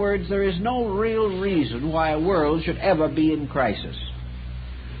 In other words, there is no real reason why a world should ever be in crisis.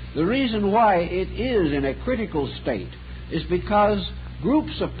 The reason why it is in a critical state is because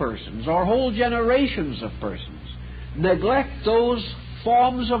groups of persons or whole generations of persons neglect those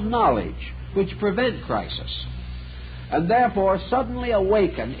forms of knowledge which prevent crisis, and therefore suddenly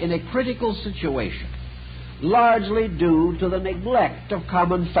awaken in a critical situation, largely due to the neglect of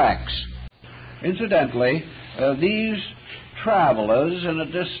common facts. Incidentally, these travelers in a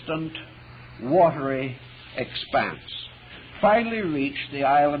distant watery expanse finally reached the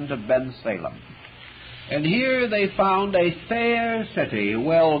island of Ben Salem, and here they found a fair city,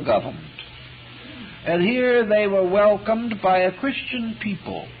 well governed. And here they were welcomed by a Christian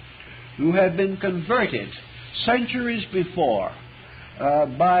people who had been converted centuries before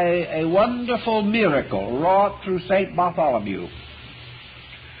by a wonderful miracle wrought through St. Bartholomew,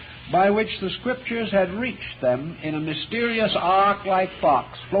 by which the Scriptures had reached them in a mysterious ark-like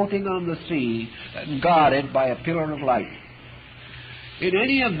box floating on the sea and guarded by a pillar of light. In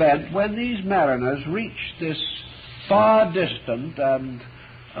any event, when these mariners reached this far distant and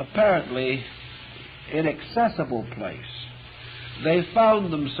apparently inaccessible place, they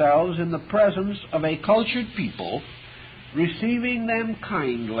found themselves in the presence of a cultured people, receiving them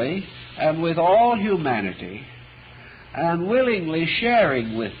kindly and with all humanity, and willingly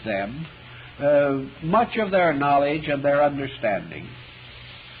sharing with them much of their knowledge and their understanding.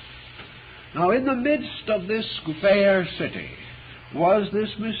 Now, in the midst of this fair city was this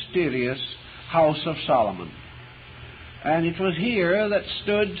mysterious house of Solomon, and it was here that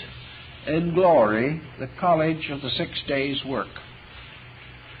stood in glory the college of the 6 days' work.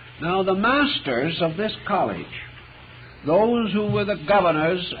 Now, the masters of this college, those who were the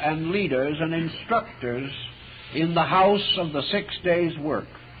governors and leaders and instructors in the house of the 6 days' work,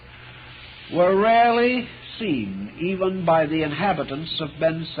 were rarely seen even by the inhabitants of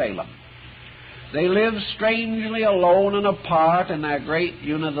Ben Salem. They lived strangely alone and apart in their great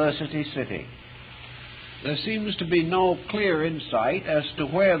university city. There seems to be no clear insight as to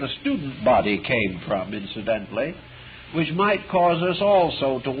where the student body came from, incidentally. which might cause us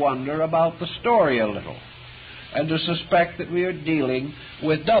also to wonder about the story a little, and to suspect that we are dealing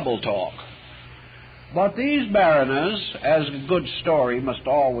with double talk. But these mariners, as a good story must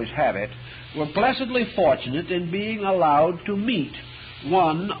always have it, were blessedly fortunate in being allowed to meet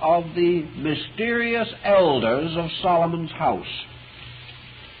one of the mysterious elders of Solomon's house.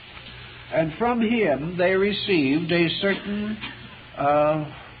 And from him they received a certain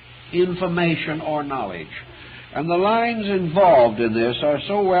information or knowledge. And the lines involved in this are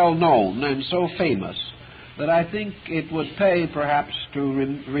so well known and so famous that I think it would pay perhaps to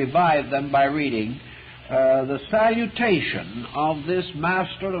revive them by reading the salutation of this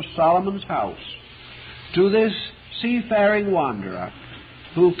master of Solomon's house to this seafaring wanderer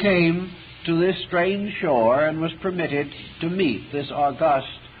who came to this strange shore and was permitted to meet this august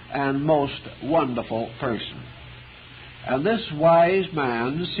and most wonderful person. And this wise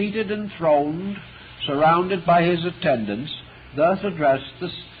man, seated enthroned, surrounded by his attendants, thus addressed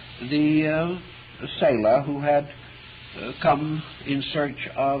the sailor who had come in search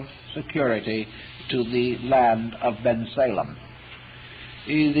of security to the land of Ben-Salem.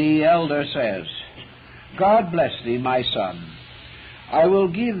 The elder says, "God bless thee, my son. I will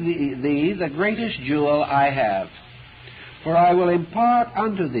give thee the greatest jewel I have, for I will impart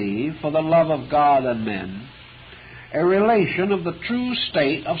unto thee, for the love of God and men, a relation of the true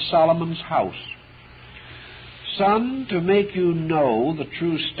state of Solomon's house. Son, to make you know the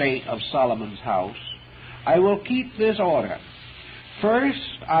true state of Solomon's house, I will keep this order.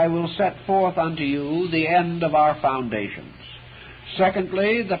 First, I will set forth unto you the end of our foundations.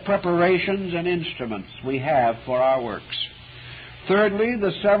 Secondly, the preparations and instruments we have for our works. Thirdly,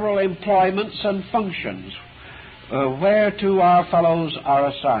 the several employments and functions whereto our fellows are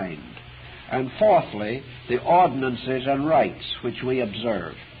assigned. And fourthly, the ordinances and rites which we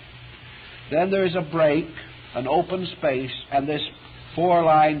observe." Then there is a break, an open space, and this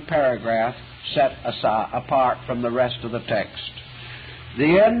 4-line paragraph set apart from the rest of the text.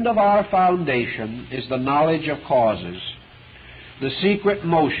 "The end of our foundation is the knowledge of causes, the secret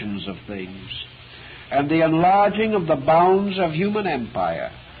motions of things, and the enlarging of the bounds of human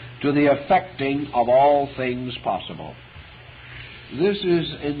empire to the effecting of all things possible." This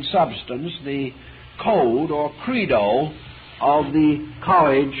is, in substance, the code or credo of the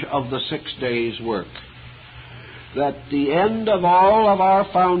College of the 6 Days' Work, that the end of all of our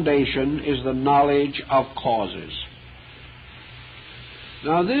foundation is the knowledge of causes.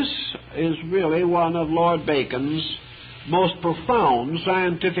 Now, this is really one of Lord Bacon's most profound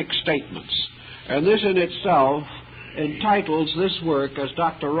scientific statements, and this in itself entitles this work, as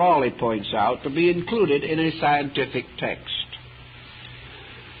Dr. Raleigh points out, to be included in a scientific text.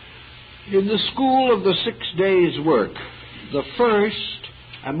 In the school of the 6 Days' Work, the first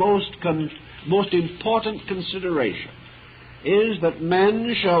and most important consideration is that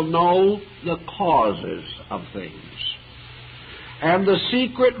men shall know the causes of things and the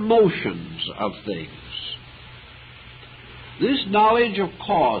secret motions of things. This knowledge of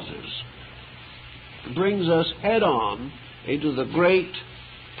causes brings us head-on into the great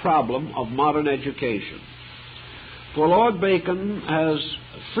problem of modern education. For Lord Bacon has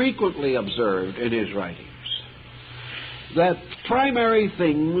frequently observed in his writings that primary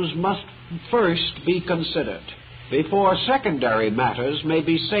things must first be considered before secondary matters may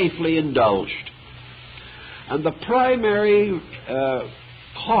be safely indulged. And the primary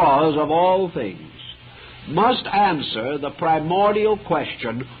cause of all things must answer the primordial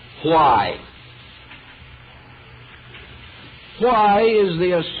question, why? Why is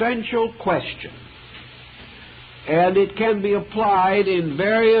the essential question, and it can be applied in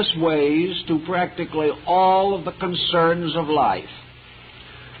various ways to practically all of the concerns of life.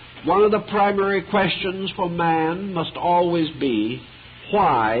 One of the primary questions for man must always be,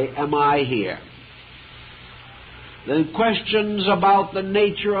 why am I here? Then questions about the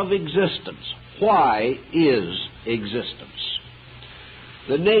nature of existence. Why is existence?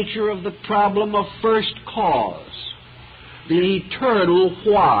 The nature of the problem of first cause, the eternal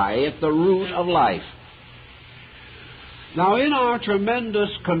why at the root of life. Now, in our tremendous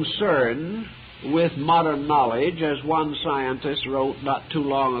concern with modern knowledge, as one scientist wrote not too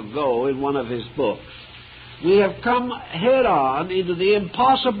long ago in one of his books, we have come head-on into the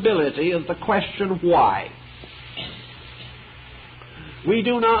impossibility of the question why. We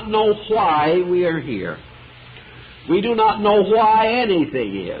do not know why we are here. We do not know why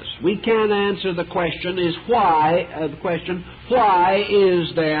anything is. We can't answer the question why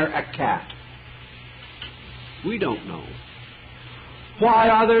is there a cat? We don't know. Why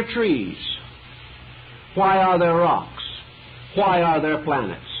are there trees? Why are there rocks? Why are there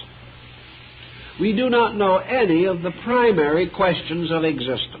planets? We do not know any of the primary questions of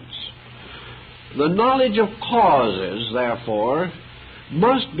existence. The knowledge of causes, therefore,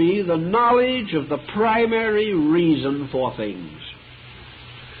 must be the knowledge of the primary reason for things,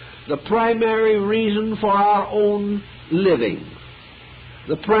 the primary reason for our own living,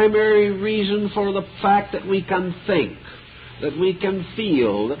 the primary reason for the fact that we can think, that we can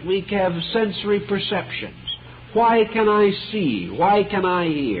feel, that we have sensory perceptions. Why can I see? Why can I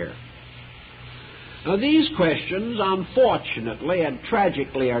hear? Now, these questions, unfortunately and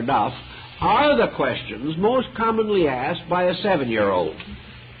tragically enough, are the questions most commonly asked by a 7-year-old,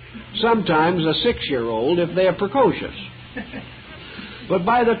 sometimes a 6-year-old if they are precocious. But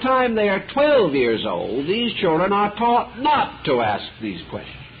by the time they are 12 years old, these children are taught not to ask these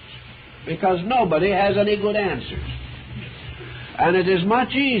questions, because nobody has any good answers. And it is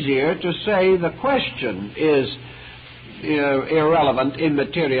much easier to say the question is irrelevant,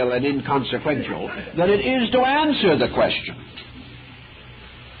 immaterial, and inconsequential than it is to answer the question.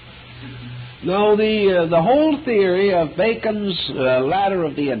 Now, the whole theory of Bacon's ladder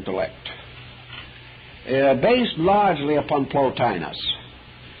of the intellect, based largely upon Plotinus,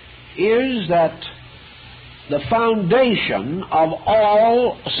 is that the foundation of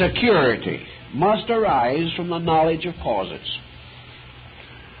all security must arise from the knowledge of causes.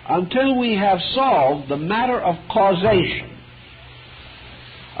 Until we have solved the matter of causation,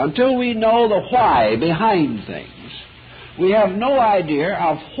 until we know the why behind things, we have no idea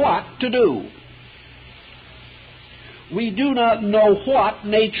of what to do. We do not know what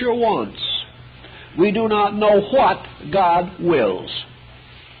nature wants. We do not know what God wills.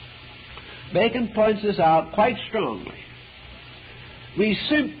 Bacon points this out quite strongly. We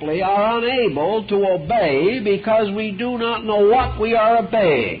simply are unable to obey because we do not know what we are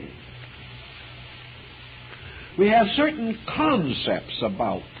obeying. We have certain concepts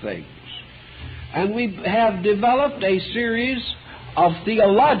about things, and we have developed a series of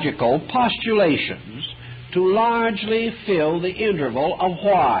theological postulations to largely fill the interval of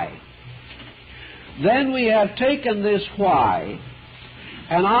why. Then we have taken this why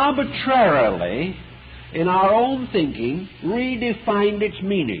and arbitrarily, in our own thinking, redefined its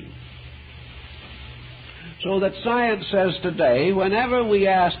meaning. So that science says today, whenever we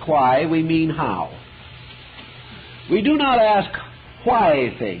ask why, we mean how. We do not ask why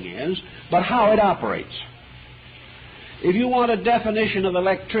a thing is, but how it operates. If you want a definition of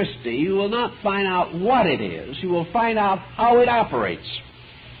electricity, you will not find out what it is, you will find out how it operates.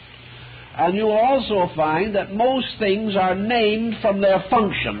 And you will also find that most things are named from their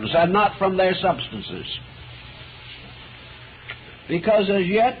functions and not from their substances. Because as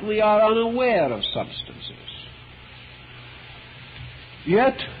yet we are unaware of substances.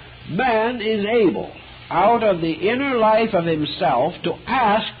 Yet man is able, out of the inner life of himself, to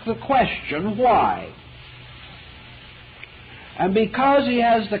ask the question, why? And because he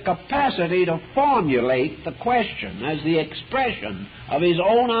has the capacity to formulate the question as the expression of his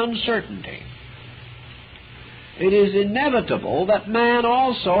own uncertainty, it is inevitable that man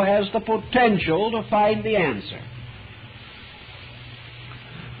also has the potential to find the answer.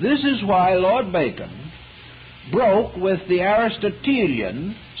 This is why Lord Bacon broke with the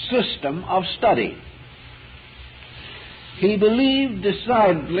Aristotelian system of study. He believed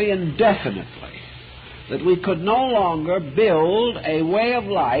decidedly and definitely that we could no longer build a way of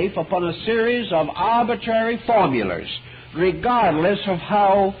life upon a series of arbitrary formulas, regardless of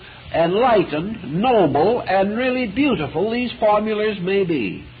how enlightened, noble, and really beautiful these formulas may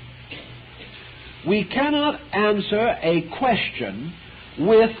be. We cannot answer a question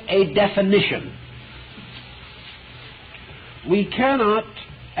with a definition. We cannot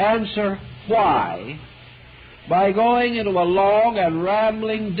answer why by going into a long and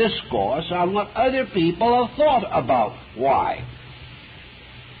rambling discourse on what other people have thought about why.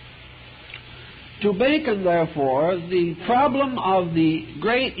 To Bacon, therefore, the problem of the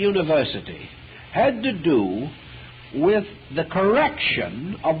great university had to do with the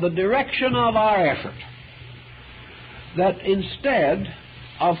correction of the direction of our effort. That instead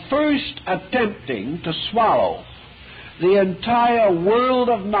of first attempting to swallow the entire world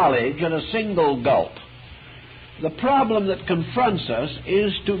of knowledge at a single gulp, the problem that confronts us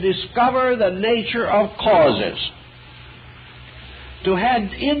is to discover the nature of causes, to head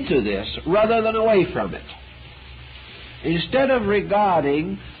into this rather than away from it. Instead of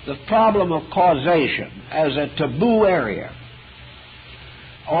regarding the problem of causation as a taboo area,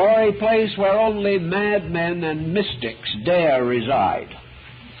 or a place where only madmen and mystics dare reside,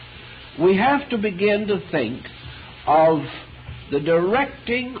 we have to begin to think of the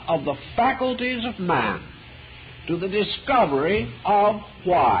directing of the faculties of man to the discovery of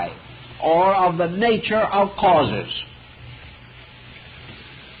why. or of the nature of causes.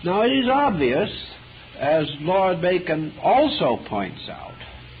 Now it is obvious, as Lord Bacon also points out,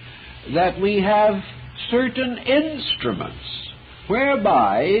 that we have certain instruments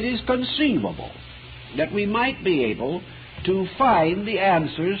whereby it is conceivable that we might be able to find the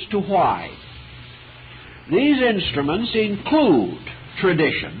answers to why. These instruments include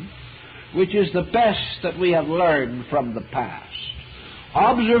tradition, which is the best that we have learned from the past;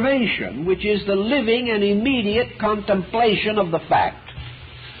 observation, which is the living and immediate contemplation of the fact;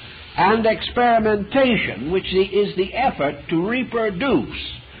 and experimentation, which is the effort to reproduce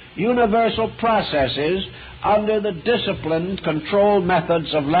universal processes under the disciplined, controlled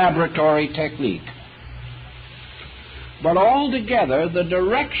methods of laboratory technique. But altogether, the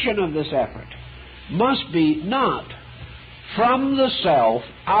direction of this effort must be not from the self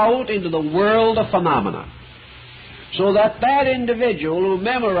out into the world of phenomena, so that that individual who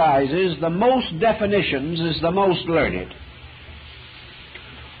memorizes the most definitions is the most learned.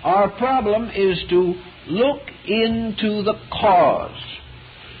 Our problem is to look into the cause,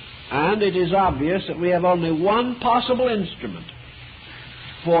 and it is obvious that we have only one possible instrument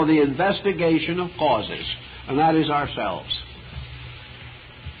for the investigation of causes, and that is ourselves.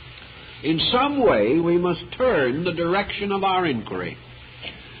 In some way, we must turn the direction of our inquiry.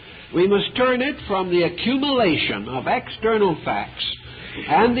 We must turn it from the accumulation of external facts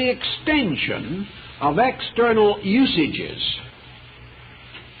and the extension of external usages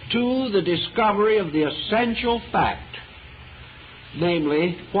to the discovery of the essential fact,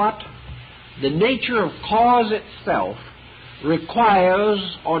 namely, what the nature of cause itself requires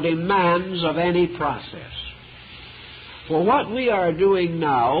or demands of any process. For what we are doing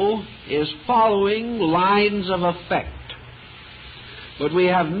now is following lines of effect, but we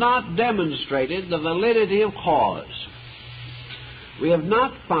have not demonstrated the validity of cause. We have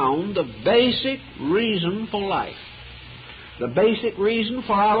not found the basic reason for life, the basic reason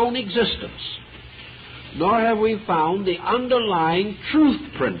for our own existence, nor have we found the underlying truth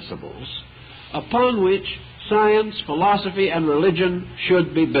principles upon which science, philosophy, and religion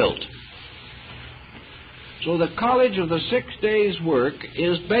should be built. So the College of the 6 Days' work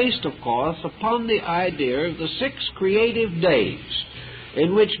is based, of course, upon the idea of the 6 creative days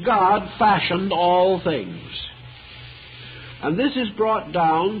in which God fashioned all things. And this is brought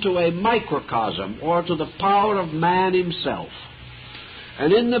down to a microcosm, or to the power of man himself.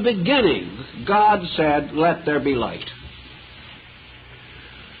 And in the beginning, God said, "Let there be light."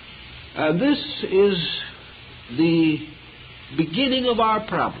 This is the beginning of our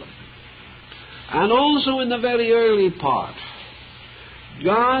problem. And also in the very early part,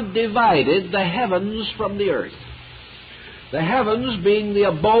 God divided the heavens from the earth, the heavens being the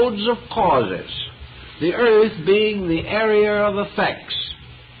abodes of causes, the earth being the area of effects.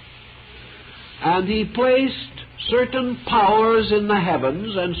 And He placed certain powers in the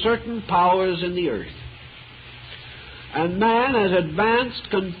heavens and certain powers in the earth. And man has advanced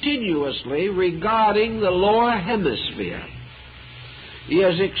continuously regarding the lower hemisphere. He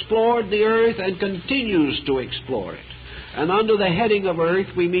has explored the earth and continues to explore it. And under the heading of earth,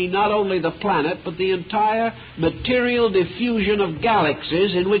 we mean not only the planet, but the entire material diffusion of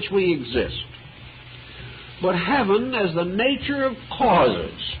galaxies in which we exist. But heaven, as the nature of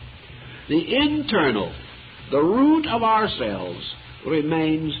causes, the internal, the root of ourselves,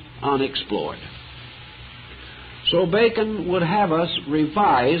 remains unexplored. So Bacon would have us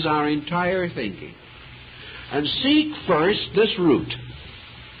revise our entire thinking and seek first this root.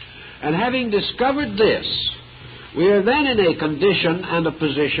 And having discovered this, we are then in a condition and a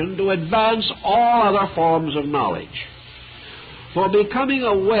position to advance all other forms of knowledge. For becoming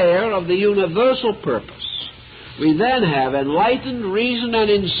aware of the universal purpose, we then have enlightened reason and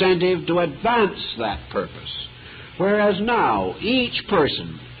incentive to advance that purpose. Whereas now, each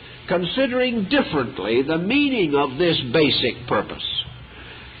person, considering differently the meaning of this basic purpose,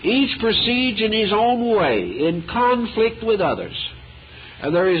 each proceeds in his own way, in conflict with others,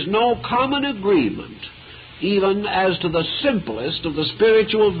 and there is no common agreement even as to the simplest of the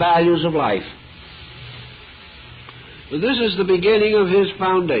spiritual values of life. But this is the beginning of his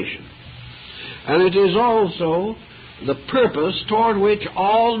foundation, and it is also the purpose toward which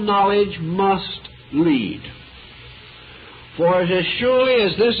all knowledge must lead. For as surely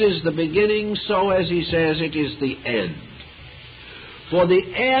as this is the beginning, so, as he says, it is the end. For the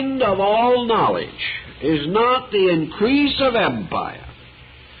end of all knowledge is not the increase of empire,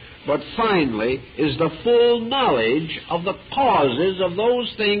 but finally is the full knowledge of the causes of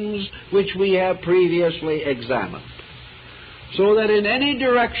those things which we have previously examined. So that in any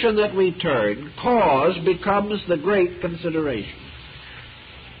direction that we turn, cause becomes the great consideration.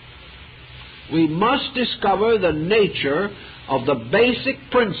 We must discover the nature of the basic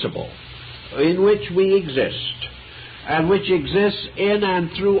principle in which we exist, and which exists in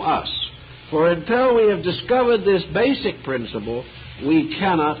and through us. For until we have discovered this basic principle, we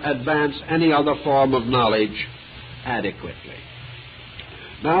cannot advance any other form of knowledge adequately.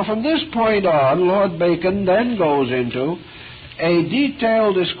 Now, from this point on, Lord Bacon then goes into a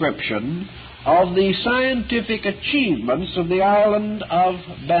detailed description of the scientific achievements of the island of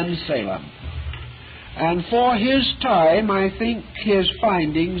Ben Salem. And for his time, I think his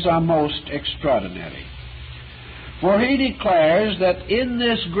findings are most extraordinary. For he declares that in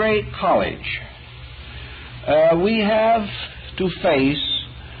this great college, we have to face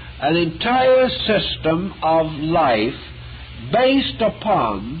an entire system of life based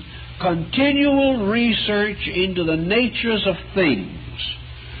upon continual research into the natures of things,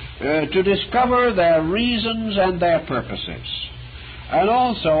 to discover their reasons and their purposes, and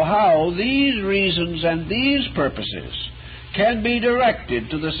also how these reasons and these purposes can be directed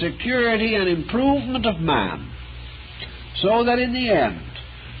to the security and improvement of man, so that in the end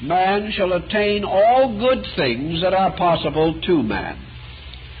man shall attain all good things that are possible to man.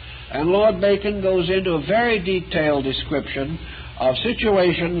 And Lord Bacon goes into a very detailed description of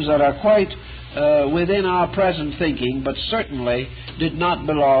situations that are quite within our present thinking, but certainly did not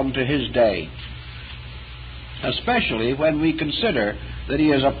belong to his day, especially when we consider that he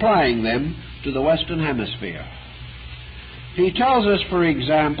is applying them to the Western Hemisphere. He tells us, for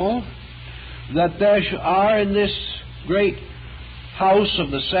example, that there are in this great house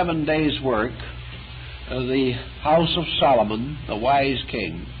of the 7 days' work, the house of Solomon, the wise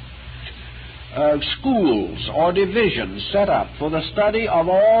king, schools or divisions set up for the study of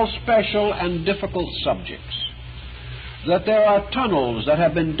all special and difficult subjects, that there are tunnels that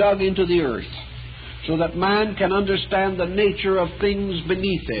have been dug into the earth so that man can understand the nature of things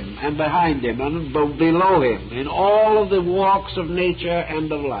beneath him and behind him and below him in all of the walks of nature and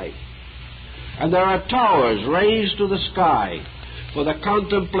of life. And there are towers raised to the sky for the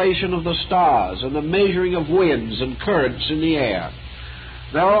contemplation of the stars and the measuring of winds and currents in the air.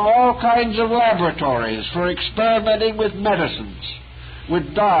 There are all kinds of laboratories for experimenting with medicines,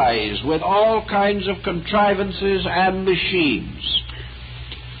 with dyes, with all kinds of contrivances and machines.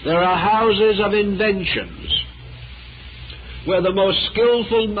 There are houses of inventions, where the most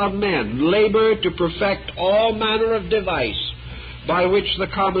skillful of men labor to perfect all manner of device by which the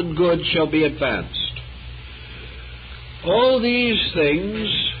common good shall be advanced. All these things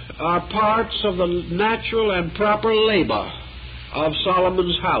are parts of the natural and proper labor of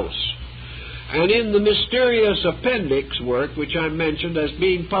Solomon's house. And in the mysterious appendix work, which I mentioned as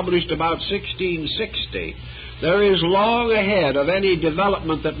being published about 1660, there is long ahead of any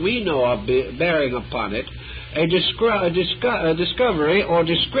development that we know of bearing upon it, a discovery or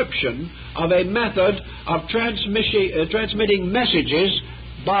description of a method of transmitting messages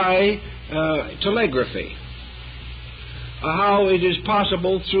by telegraphy. How it is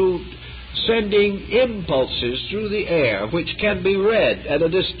possible through sending impulses through the air which can be read at a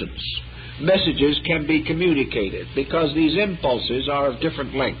distance. Messages can be communicated because these impulses are of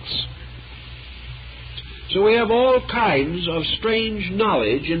different lengths. So we have all kinds of strange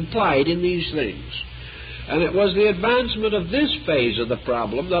knowledge implied in these things. And it was the advancement of this phase of the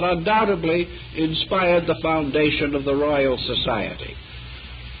problem that undoubtedly inspired the foundation of the Royal Society.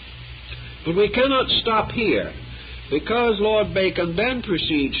 But we cannot stop here, because Lord Bacon then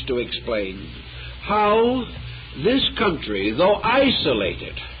proceeds to explain how this country, though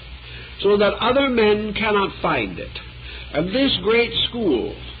isolated, so that other men cannot find it, and this great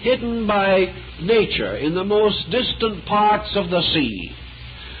school, hidden by nature in the most distant parts of the sea,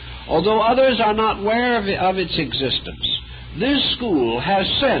 although others are not aware of its existence, this school has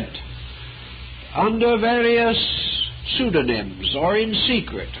sent, under various pseudonyms, or in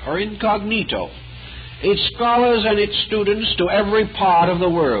secret, or incognito, its scholars and its students to every part of the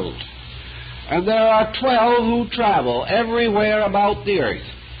world. And there are 12 who travel everywhere about the earth,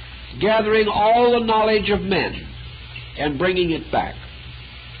 gathering all the knowledge of men and bringing it back.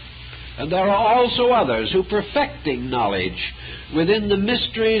 And there are also others who, perfecting knowledge within the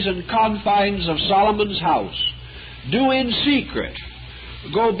mysteries and confines of Solomon's house, do in secret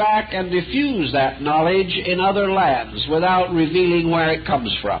go back and diffuse that knowledge in other lands without revealing where it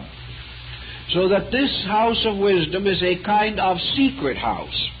comes from. So that this house of wisdom is a kind of secret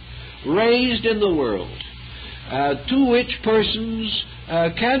house raised in the world, to which persons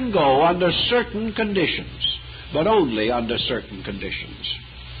can go under certain conditions, but only under certain conditions.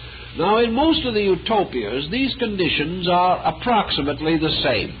 Now, in most of the utopias, these conditions are approximately the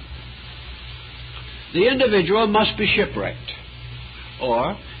same. The individual must be shipwrecked,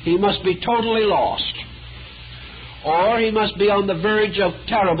 or he must be totally lost, or he must be on the verge of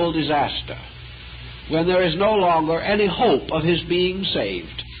terrible disaster, when there is no longer any hope of his being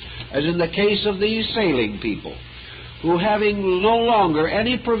saved, as in the case of these sailing people, who, having no longer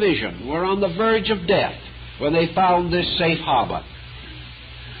any provision, were on the verge of death when they found this safe harbor.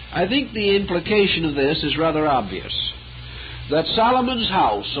 I think the implication of this is rather obvious, that Solomon's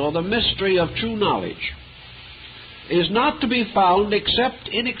house, or the mystery of true knowledge, is not to be found except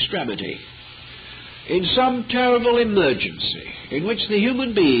in extremity, in some terrible emergency in which the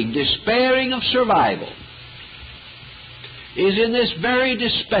human being, despairing of survival, is in this very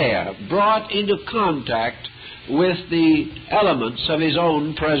despair brought into contact with the elements of his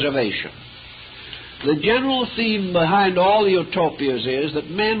own preservation. The general theme behind all the utopias is that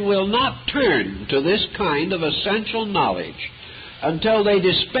men will not turn to this kind of essential knowledge until they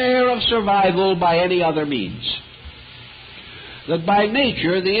despair of survival by any other means. That by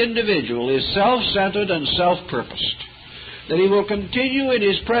nature the individual is self-centered and self-purposed, that he will continue in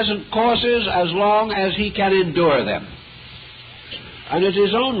his present courses as long as he can endure them. And it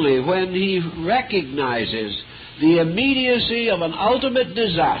is only when he recognizes the immediacy of an ultimate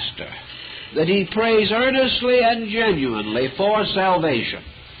disaster that he prays earnestly and genuinely for salvation.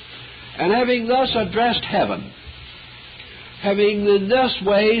 And having thus addressed heaven, having in this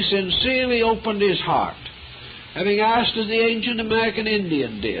way sincerely opened his heart, having asked as the ancient American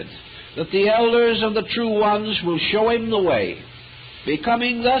Indian did, that the elders and the true ones will show him the way,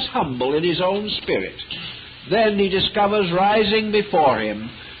 becoming thus humble in his own spirit, then he discovers rising before him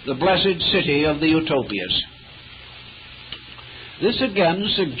the blessed city of the utopias. This again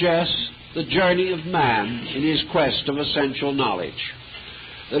suggests the journey of man in his quest of essential knowledge,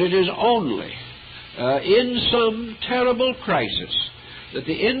 that it is only in some terrible crisis that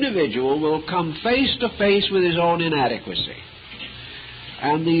the individual will come face to face with his own inadequacy.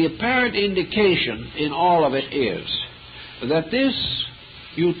 And the apparent indication in all of it is that this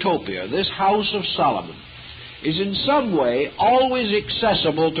utopia, this house of Solomon, is in some way always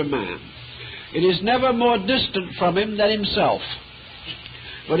accessible to man. It is never more distant from him than himself,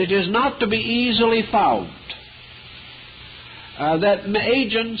 but it is not to be easily found. That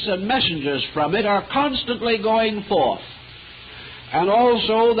agents and messengers from it are constantly going forth, and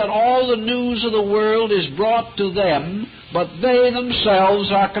also that all the news of the world is brought to them, but they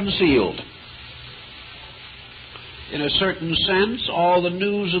themselves are concealed. In a certain sense, all the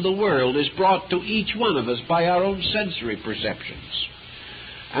news of the world is brought to each one of us by our own sensory perceptions,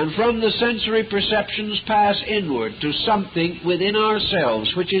 and from the sensory perceptions pass inward to something within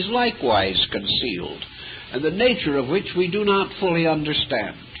ourselves which is likewise concealed, and the nature of which we do not fully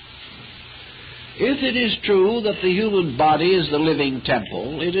understand. If it is true that the human body is the living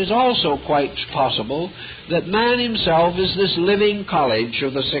temple, it is also quite possible that man himself is this living college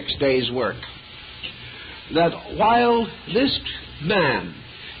of the 6 days' work. That while this man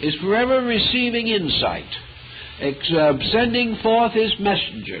is forever receiving insight, sending forth his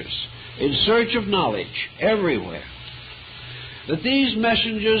messengers in search of knowledge everywhere, that these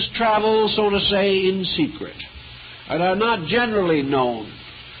messengers travel, so to say, in secret, and are not generally known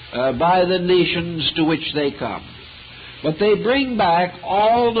by the nations to which they come, but they bring back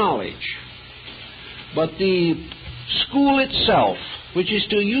all knowledge. But the school itself, which is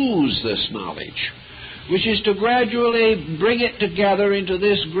to use this knowledge, which is to gradually bring it together into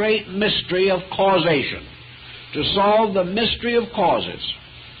this great mystery of causation, to solve the mystery of causes,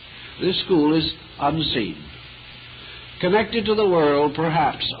 this school is unseen, connected to the world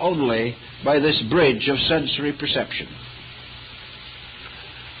perhaps only by this bridge of sensory perception.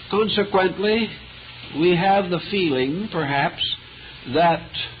 Consequently, we have the feeling, perhaps, that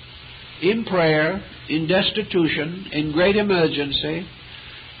in prayer, in destitution, in great emergency,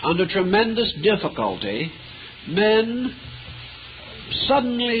 under tremendous difficulty, men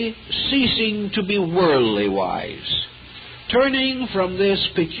suddenly ceasing to be worldly wise, turning from this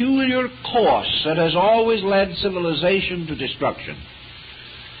peculiar course that has always led civilization to destruction,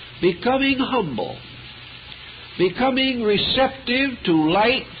 becoming humble, becoming receptive to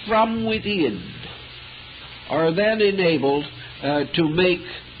light from within, are then enabled to make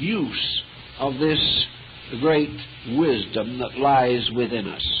use of this great wisdom that lies within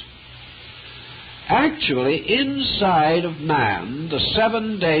us. Actually, inside of man, the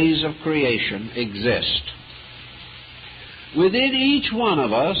 7 days of creation exist. Within each one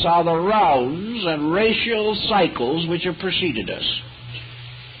of us are the rounds and racial cycles which have preceded us.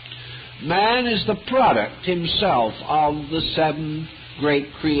 Man is the product himself of the 7 great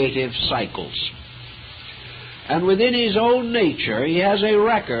creative cycles. And within his own nature, he has a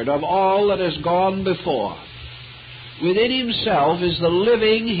record of all that has gone before, within himself is the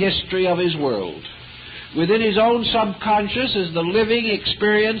living history of his world. Within his own subconscious is the living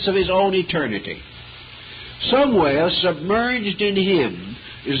experience of his own eternity. Somewhere submerged in him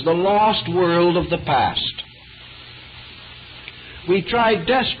is the lost world of the past. We try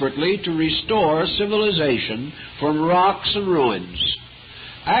desperately to restore civilization from rocks and ruins.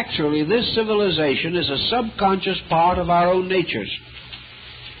 Actually, this civilization is a subconscious part of our own natures.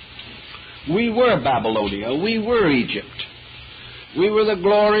 We were Babylonia. We were Egypt. We were the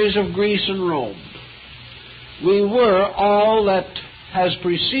glories of Greece and Rome. We were all that has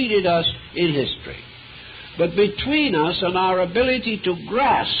preceded us in history. But between us and our ability to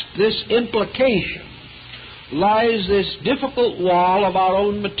grasp this implication lies this difficult wall of our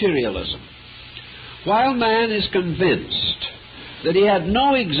own materialism. While man is convinced that he had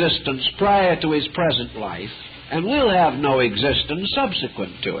no existence prior to his present life and will have no existence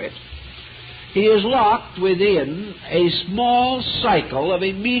subsequent to it, he is locked within a small cycle of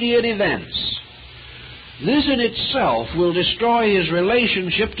immediate events. This in itself will destroy his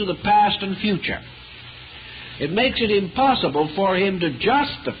relationship to the past and future. It makes it impossible for him to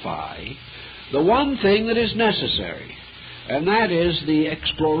justify the one thing that is necessary, and that is the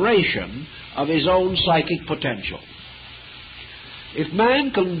exploration of his own psychic potential. If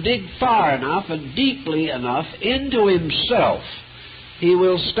man can dig far enough and deeply enough into himself, he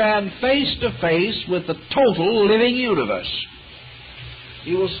will stand face to face with the total living universe.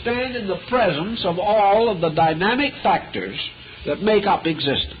 He will stand in the presence of all of the dynamic factors that make up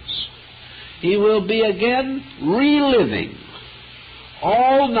existence. He will be again reliving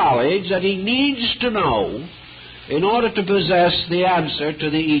all knowledge that he needs to know in order to possess the answer to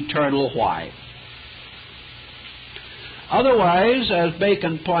the eternal why. Otherwise, as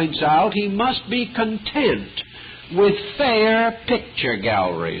Bacon points out, he must be content with fair picture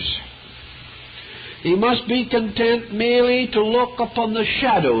galleries. He must be content merely to look upon the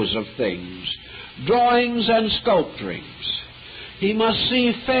shadows of things, drawings and sculpturings. He must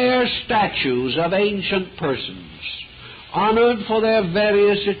see fair statues of ancient persons, honored for their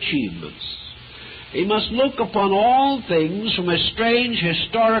various achievements. He must look upon all things from a strange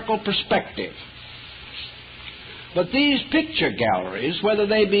historical perspective. But these picture galleries, whether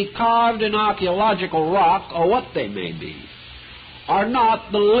they be carved in archaeological rock or what they may be, are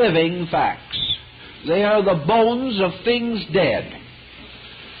not the living facts. They are the bones of things dead.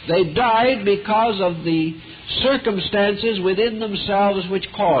 They died because of the circumstances within themselves which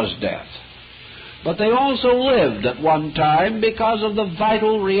caused death. But they also lived at one time because of the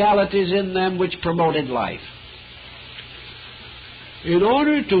vital realities in them which promoted life. In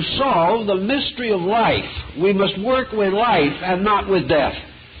order to solve the mystery of life, we must work with life and not with death.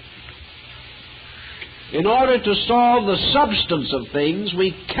 In order to solve the substance of things,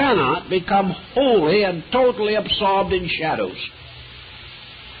 we cannot become wholly and totally absorbed in shadows.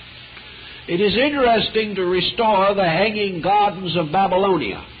 It is interesting to restore the hanging gardens of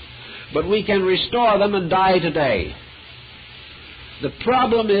Babylonia, but we can restore them and die today. The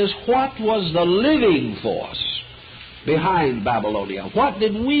problem is, what was the living force behind Babylonia? What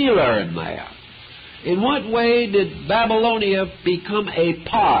did we learn there? In what way did Babylonia become a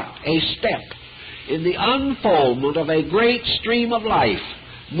part, a step, in the unfoldment of a great stream of life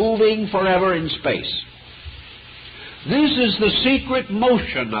moving forever in space? This is the secret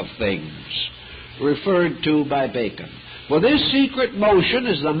motion of things referred to by Bacon. For this secret motion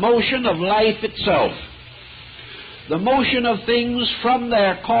is the motion of life itself, the motion of things from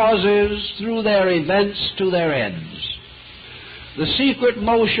their causes through their events to their ends. The secret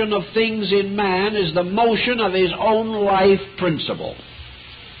motion of things in man is the motion of his own life principle,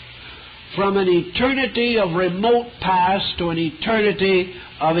 from an eternity of remote past to an eternity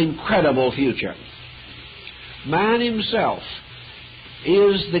of incredible future. Man himself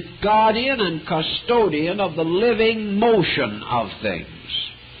is the guardian and custodian of the living motion of things.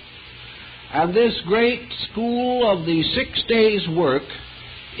 And this great school of the 6 days' work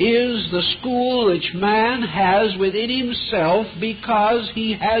is the school which man has within himself because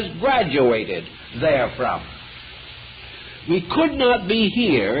he has graduated therefrom. We could not be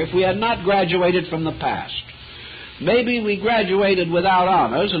here if we had not graduated from the past. Maybe we graduated without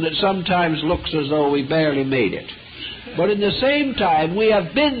honors, and it sometimes looks as though we barely made it. But in the same time, we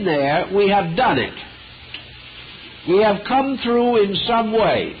have been there, we have done it. We have come through in some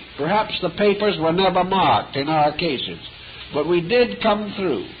way. Perhaps the papers were never marked in our cases, but we did come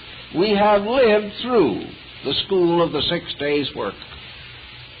through. We have lived through the school of the 6 days' work.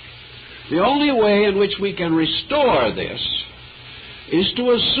 The only way in which we can restore this is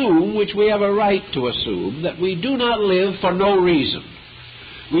to assume, which we have a right to assume, that we do not live for no reason.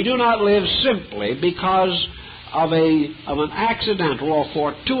 We do not live simply because of an accidental or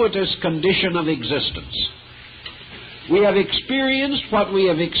fortuitous condition of existence. We have experienced what we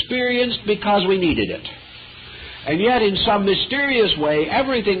have experienced because we needed it. And yet, in some mysterious way,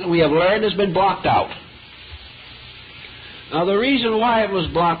 everything that we have learned has been blocked out. Now, the reason why it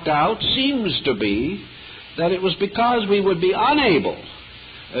was blocked out seems to be that it was because we would be unable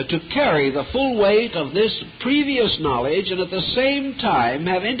to carry the full weight of this previous knowledge and at the same time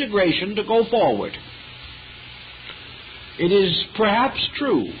have integration to go forward. It is perhaps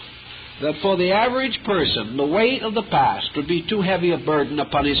true that for the average person, the weight of the past would be too heavy a burden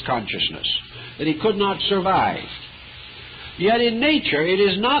upon his consciousness, that he could not survive. Yet in nature, it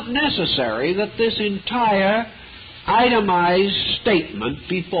is not necessary that this entire itemized statement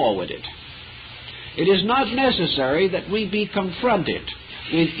be forwarded. It is not necessary that we be confronted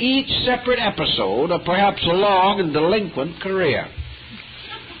with each separate episode of perhaps a long and delinquent career.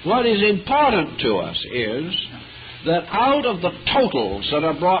 What is important to us is that out of the totals that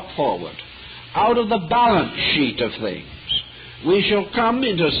are brought forward, out of the balance sheet of things, we shall come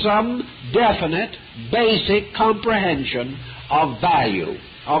into some definite, basic comprehension of value,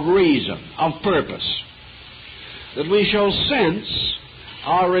 of reason, of purpose. That we shall sense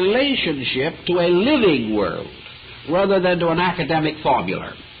our relationship to a living world rather than to an academic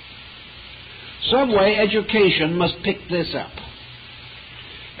formula. Some way education must pick this up.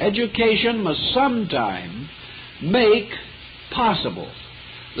 Education must sometime make possible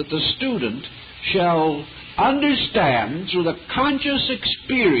that the student shall understand through the conscious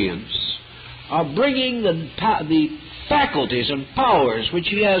experience of bringing the faculties and powers which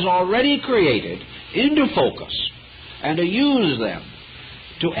he has already created into focus and to use them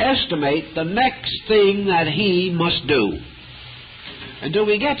to estimate the next thing that he must do. Until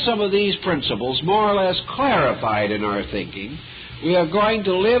we get some of these principles more or less clarified in our thinking, we are going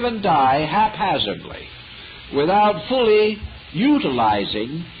to live and die haphazardly without fully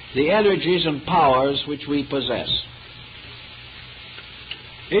utilizing the energies and powers which we possess.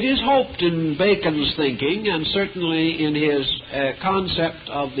 It is hoped in Bacon's thinking, and certainly in his concept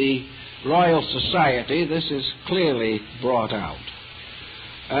of the Royal Society, this is clearly brought out,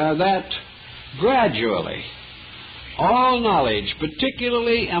 that gradually all knowledge,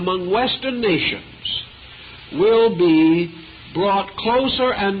 particularly among Western nations, will be brought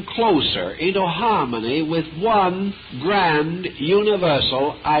closer and closer into harmony with one grand,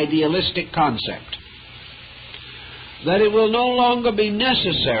 universal, idealistic concept. That it will no longer be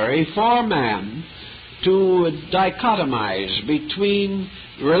necessary for man to dichotomize between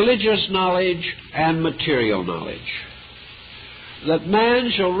religious knowledge and material knowledge. That man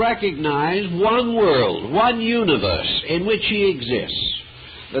shall recognize one world, one universe in which he exists.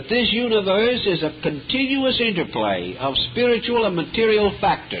 That this universe is a continuous interplay of spiritual and material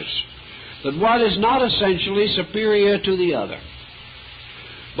factors. That one is not essentially superior to the other.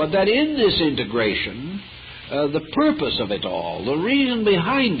 But that in this integration, the purpose of it all, the reason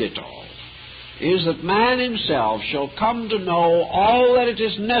behind it all, is that man himself shall come to know all that it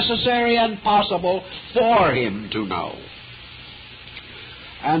is necessary and possible for him to know.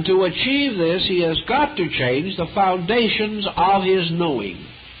 And to achieve this, he has got to change the foundations of his knowing.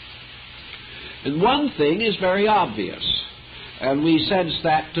 And one thing is very obvious, and we sense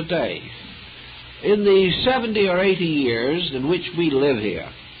that today. In the 70 or 80 years in which we live here,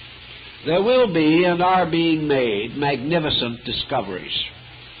 there will be and are being made magnificent discoveries.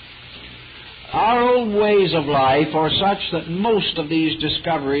 Our own ways of life are such that most of these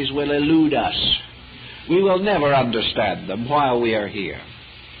discoveries will elude us. We will never understand them while we are here.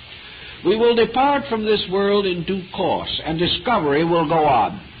 We will depart from this world in due course, and discovery will go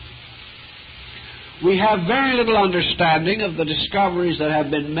on. We have very little understanding of the discoveries that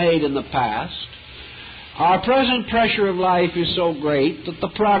have been made in the past. Our present pressure of life is so great that the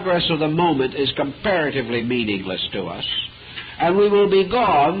progress of the moment is comparatively meaningless to us, and we will be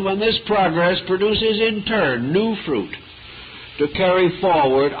gone when this progress produces in turn new fruit to carry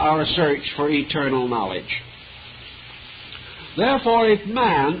forward our search for eternal knowledge. Therefore, if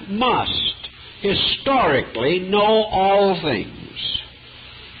man must historically know all things,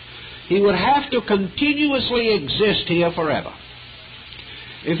 he would have to continuously exist here forever.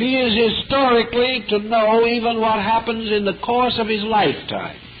 If he is historically to know even what happens in the course of his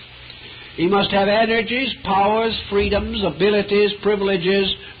lifetime, he must have energies, powers, freedoms, abilities,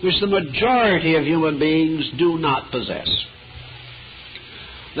 privileges which the majority of human beings do not possess.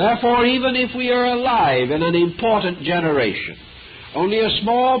 Therefore, even if we are alive in an important generation, only a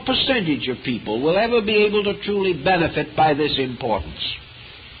small percentage of people will ever be able to truly benefit by this importance.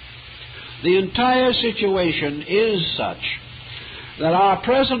 The entire situation is such that our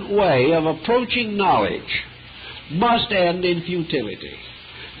present way of approaching knowledge must end in futility,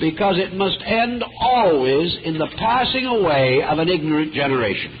 because it must end always in the passing away of an ignorant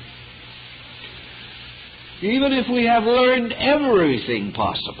generation. Even if we have learned everything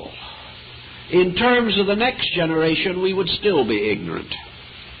possible, in terms of the next generation, we would still be ignorant.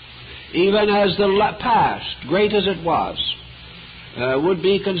 Even as the past, great as it was, would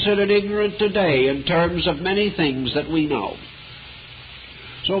be considered ignorant today in terms of many things that we know.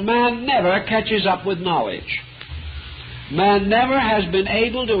 So man never catches up with knowledge. Man never has been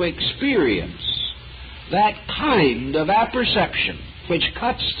able to experience that kind of apperception which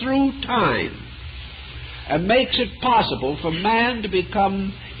cuts through time and makes it possible for man to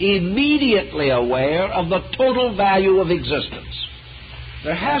become immediately aware of the total value of existence.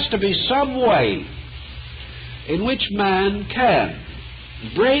 There has to be some way in which man can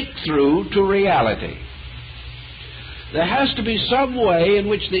break through to reality. There has to be some way in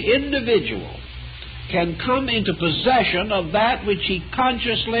which the individual can come into possession of that which he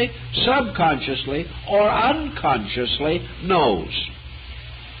consciously, subconsciously, or unconsciously knows.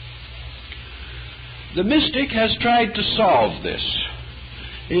 The mystic has tried to solve this.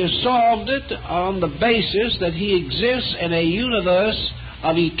 He has solved it on the basis that he exists in a universe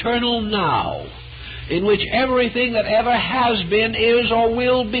of eternal now, in which everything that ever has been, is, or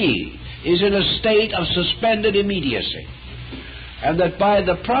will be is in a state of suspended immediacy, and that by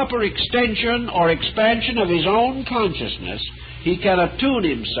the proper extension or expansion of his own consciousness, he can attune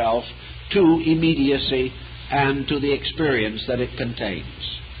himself to immediacy and to the experience that it contains.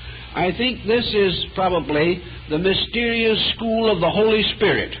 I think this is probably the mysterious school of the Holy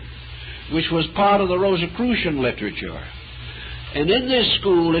Spirit, which was part of the Rosicrucian literature. And in this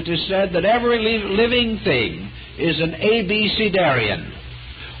school it is said that every living thing is an ABCdarian,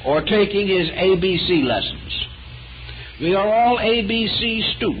 or taking his ABC lessons. We are all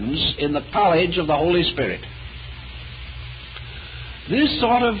ABC students in the College of the Holy Spirit. This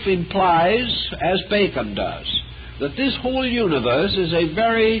sort of implies, as Bacon does, that this whole universe is a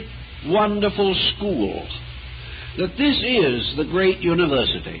very wonderful school, that this is the great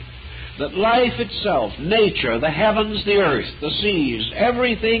university, that life itself, nature, the heavens, the earth, the seas,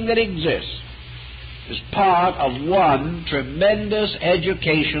 everything that exists is part of one tremendous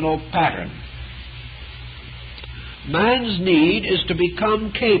educational pattern. Man's need is to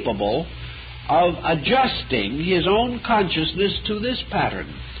become capable of adjusting his own consciousness to this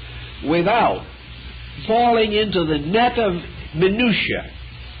pattern without falling into the net of minutiae,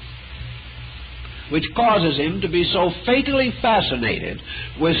 which causes him to be so fatally fascinated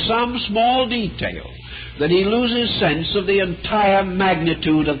with some small detail that he loses sense of the entire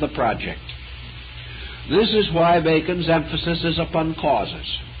magnitude of the project. This is why Bacon's emphasis is upon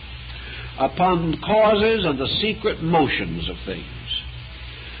causes and the secret motions of things.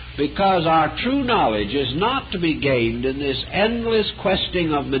 Because our true knowledge is not to be gained in this endless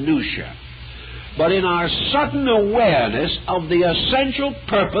questing of minutiae, but in our sudden awareness of the essential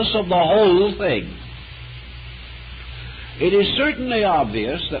purpose of the whole thing. It is certainly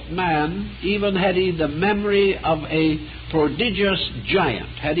obvious that man, even had he the memory of a prodigious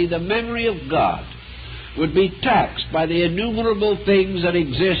giant, had he the memory of God, would be taxed by the innumerable things that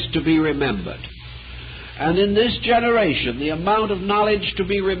exist to be remembered. And in this generation, the amount of knowledge to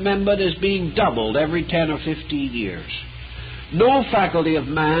be remembered is being doubled every 10 or 15 years. No faculty of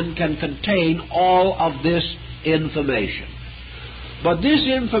man can contain all of this information. But this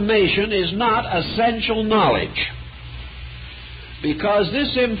information is not essential knowledge, because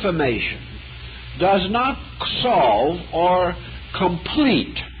this information does not solve or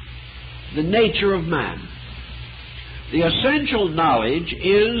complete the nature of man. The essential knowledge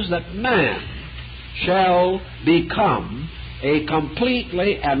is that man shall become a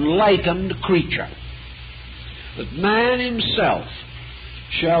completely enlightened creature, that man himself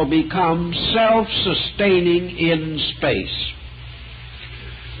shall become self-sustaining in space,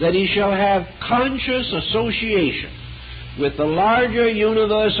 that he shall have conscious association with the larger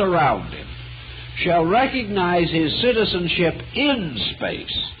universe around him, shall recognize his citizenship in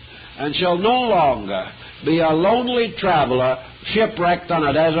space, and shall no longer be a lonely traveler shipwrecked on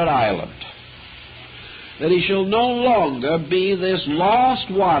a desert island. That he shall no longer be this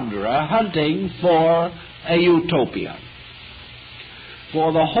lost wanderer hunting for a utopia.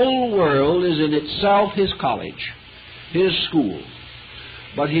 For the whole world is in itself his college, his school.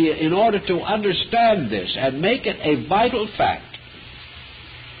 But he, in order to understand this and make it a vital fact,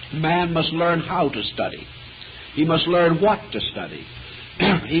 man must learn how to study. He must learn what to study.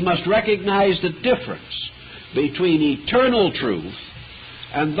 He must recognize the difference between eternal truth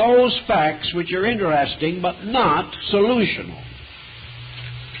and those facts which are interesting but not solutional.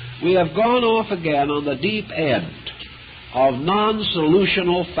 We have gone off again on the deep end of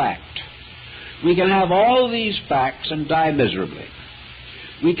non-solutional fact. We can have all these facts and die miserably.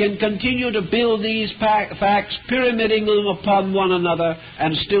 We can continue to build these facts, pyramiding them upon one another,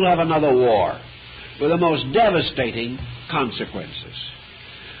 and still have another war with the most devastating consequences.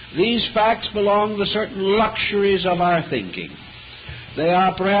 These facts belong to certain luxuries of our thinking. They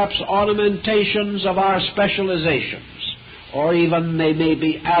are perhaps ornamentations of our specializations, or even they may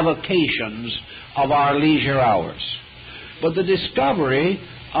be avocations of our leisure hours. But the discovery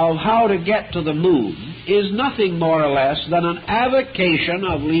of how to get to the moon is nothing more or less than an avocation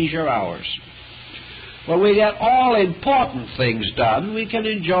of leisure hours. When we get all important things done, we can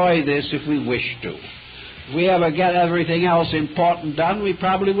enjoy this if we wish to. If we ever get everything else important done, we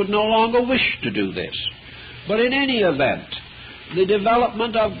probably would no longer wish to do this. But in any event, the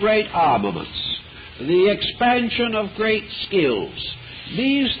development of great armaments, the expansion of great skills,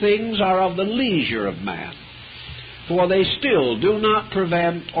 these things are of the leisure of man, for they still do not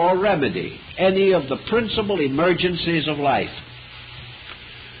prevent or remedy any of the principal emergencies of life.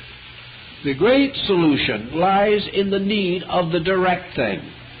 The great solution lies in the need of the direct thing,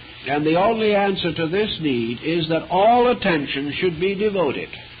 and the only answer to this need is that all attention should be devoted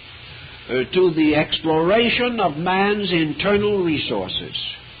to the exploration of man's internal resources,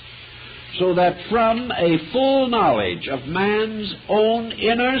 so that from a full knowledge of man's own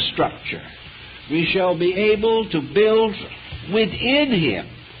inner structure, we shall be able to build within him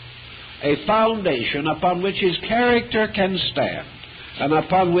a foundation upon which his character can stand and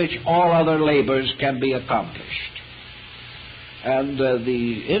upon which all other labors can be accomplished. And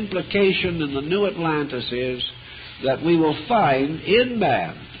the implication in the new Atlantis is that we will find in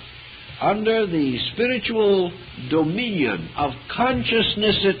man, under the spiritual dominion of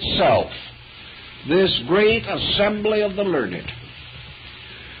consciousness itself, this great assembly of the learned,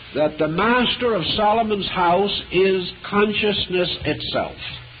 that the master of Solomon's house is consciousness itself,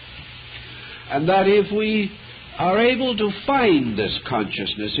 and that if we are able to find this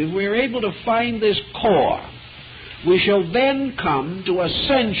consciousness, if we are able to find this core, we shall then come to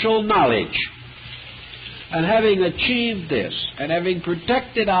essential knowledge. And having achieved this, and having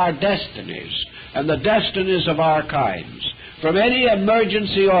protected our destinies and the destinies of our kinds from any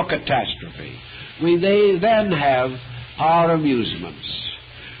emergency or catastrophe, we may then have our amusements.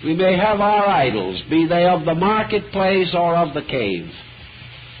 We may have our idols, be they of the marketplace or of the cave.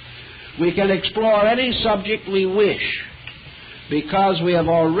 We can explore any subject we wish, because we have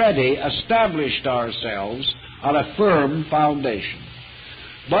already established ourselves on a firm foundation.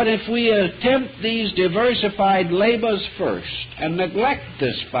 But if we attempt these diversified labors first and neglect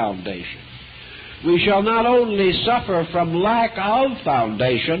this foundation, we shall not only suffer from lack of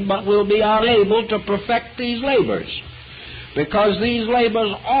foundation, but will be unable to perfect these labors, because these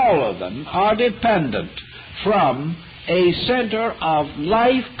labors, all of them, are dependent from a center of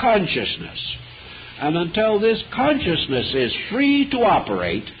life consciousness. And until this consciousness is free to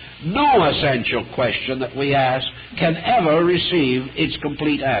operate, no essential question that we ask can ever receive its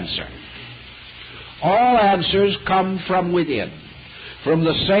complete answer. All answers come from within, from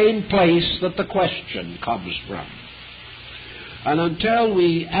the same place that the question comes from. And until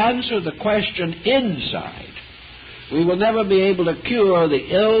we answer the question inside, we will never be able to cure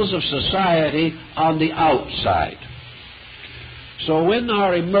the ills of society on the outside. So in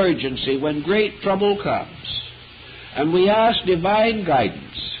our emergency, when great trouble comes, and we ask divine guidance,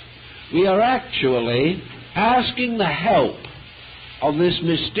 we are actually asking the help of this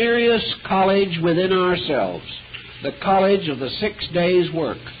mysterious college within ourselves, the college of the 6 days'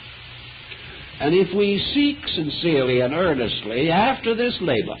 work. And if we seek sincerely and earnestly after this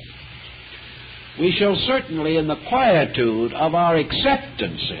labor, we shall certainly, in the quietude of our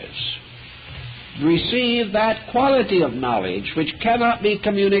acceptances, receive that quality of knowledge which cannot be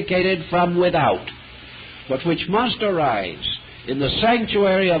communicated from without, but which must arise in the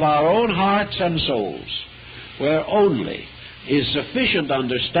sanctuary of our own hearts and souls, where only is sufficient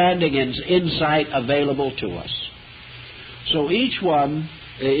understanding and insight available to us. So each one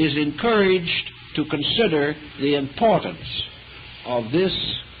is encouraged to consider the importance of this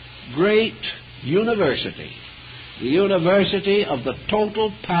great university, the university of the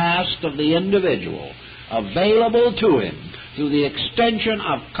total past of the individual, available to him through the extension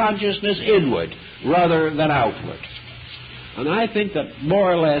of consciousness inward rather than outward. And I think that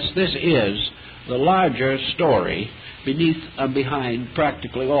more or less this is the larger story beneath and behind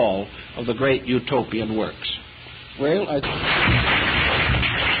practically all of the great utopian works. Well, don't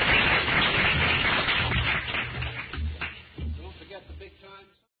forget the big times.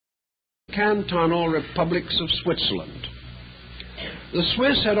 Cantonal republics of Switzerland. The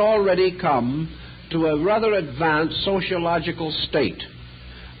Swiss had already come to a rather advanced sociological state,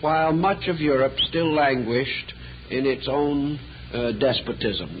 while much of Europe still languished in its own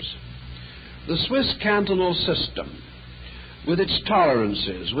despotisms. The Swiss cantonal system, with its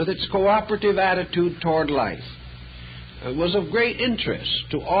tolerances, with its cooperative attitude toward life, was of great interest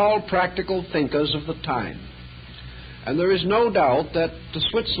to all practical thinkers of the time. And there is no doubt that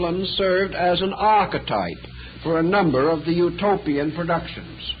Switzerland served as an archetype for a number of the utopian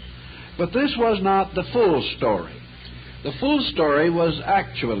productions. But this was not the full story. The full story was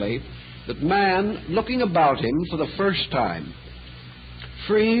actually that man, looking about him for the first time,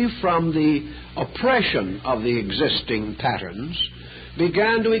 free from the oppression of the existing patterns,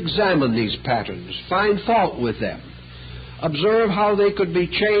 began to examine these patterns, find fault with them, observe how they could be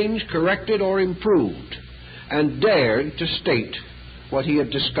changed, corrected, or improved, and dared to state what he had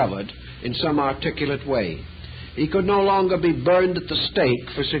discovered in some articulate way. He could no longer be burned at the stake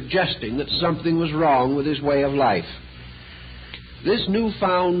for suggesting that something was wrong with his way of life. This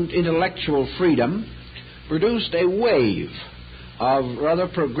newfound intellectual freedom produced a wave of rather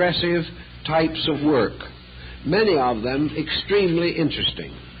progressive types of work, many of them extremely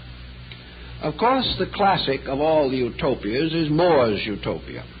interesting. Of course, the classic of all the utopias is More's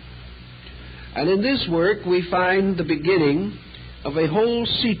Utopia. And in this work we find the beginning of a whole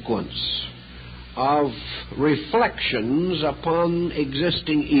sequence of reflections upon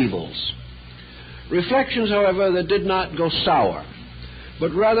existing evils. Reflections, however, that did not go sour,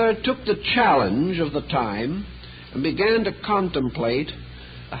 but rather took the challenge of the time and began to contemplate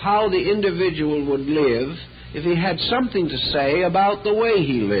how the individual would live if he had something to say about the way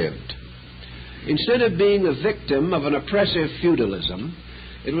he lived. Instead of being a victim of an oppressive feudalism,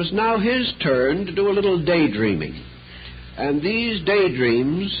 it was now his turn to do a little daydreaming. And these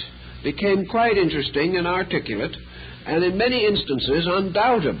daydreams became quite interesting and articulate, and in many instances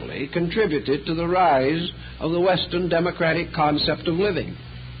undoubtedly contributed to the rise of the Western democratic concept of living.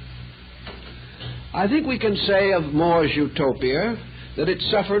 I think we can say of More's Utopia that it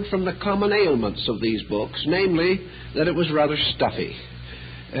suffered from the common ailments of these books, namely that it was rather stuffy.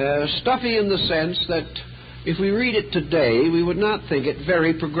 Stuffy in the sense that if we read it today, we would not think it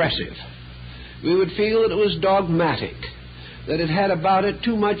very progressive. We would feel that it was dogmatic, that it had about it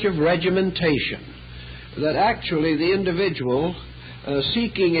too much of regimentation, that actually the individual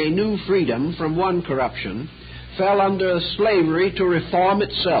seeking a new freedom from one corruption fell under slavery to reform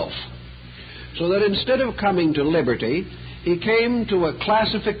itself. So that instead of coming to liberty, he came to a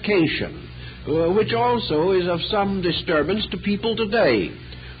classification, which also is of some disturbance to people today,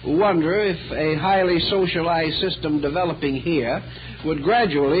 who wonder if a highly socialized system developing here would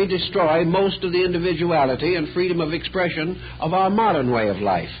gradually destroy most of the individuality and freedom of expression of our modern way of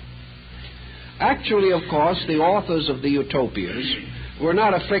life. Actually, of course, the authors of the utopias were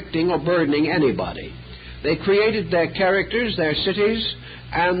not afflicting or burdening anybody. They created their characters, their cities,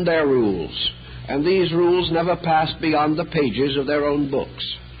 and their rules. And these rules never passed beyond the pages of their own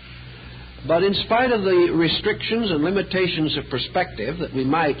books. But in spite of the restrictions and limitations of perspective that we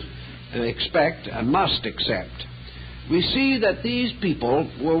might expect and must accept, we see that these people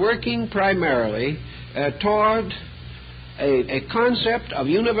were working primarily toward a concept of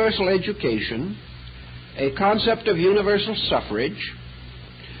universal education, a concept of universal suffrage,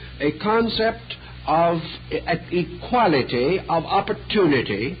 a concept of equality, of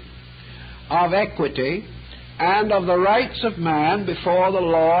opportunity, of equity, and of the rights of man before the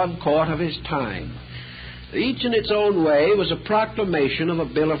law and court of his time. Each in its own way was a proclamation of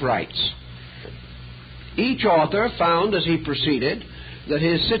a Bill of Rights. Each author found as he proceeded that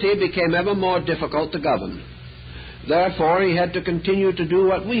his city became ever more difficult to govern. Therefore, he had to continue to do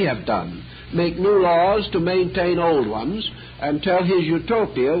what we have done, make new laws to maintain old ones, until his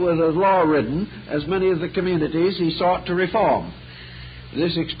utopia was as law-ridden as many of the communities he sought to reform.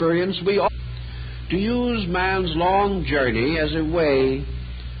 This experience we ought to use man's long journey as a way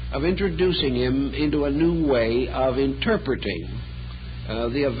of introducing him into a new way of interpreting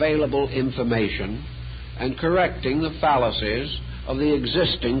the available information and correcting the fallacies of the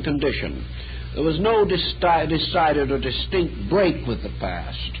existing condition. There was no decided or distinct break with the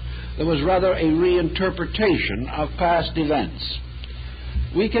past. There was rather a reinterpretation of past events.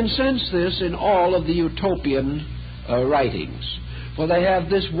 We can sense this in all of the utopian writings, for they have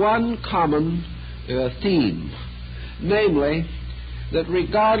this one common theme, namely that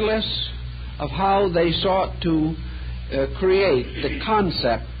regardless of how they sought to create the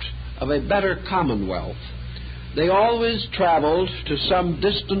concept of a better commonwealth, they always traveled to some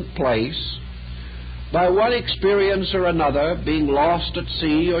distant place by one experience or another, being lost at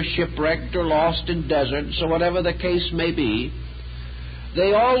sea or shipwrecked or lost in deserts or whatever the case may be.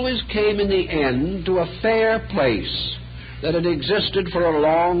 they always came in the end to a fair place that had existed for a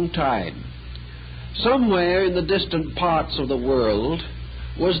long time. Somewhere in the distant parts of the world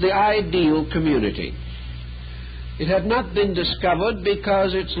was the ideal community. It had not been discovered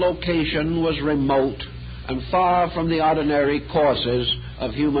because its location was remote and far from the ordinary courses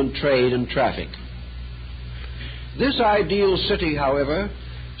of human trade and traffic. This ideal city, however,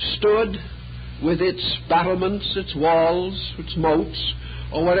 stood with its battlements, its walls, its moats,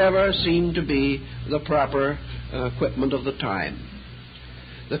 or whatever seemed to be the proper equipment of the time.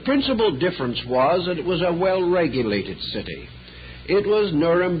 The principal difference was that it was a well-regulated city. It was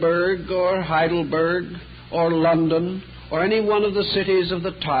Nuremberg or Heidelberg or London or any one of the cities of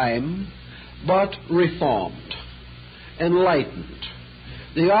the time, but reformed, enlightened,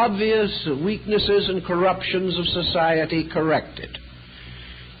 the obvious weaknesses and corruptions of society corrected,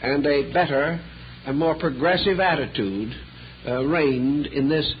 and a better and more progressive attitude reigned in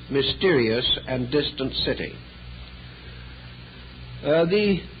this mysterious and distant city.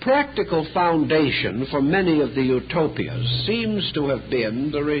 The practical foundation for many of the utopias seems to have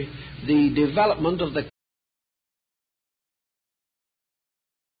been the development of the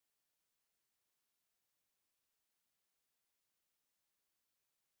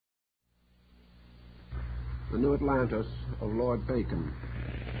New Atlantis of Lord Bacon.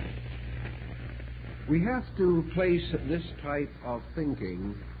 We have to place this type of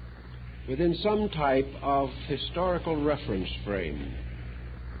thinking within some type of historical reference frame.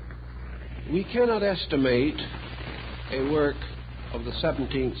 We cannot estimate a work of the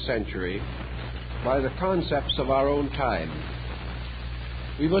 17th century by the concepts of our own time.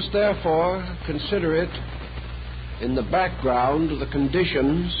 We must therefore consider it in the background of the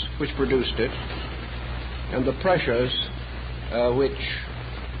conditions which produced it and the pressures which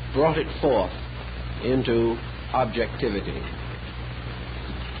brought it forth into objectivity.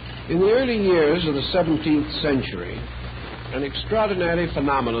 In the early years of the 17th century, an extraordinary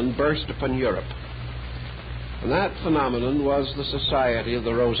phenomenon burst upon Europe, and that phenomenon was the Society of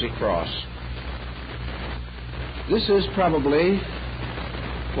the Rosy Cross. This is probably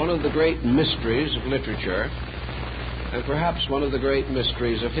one of the great mysteries of literature, and perhaps one of the great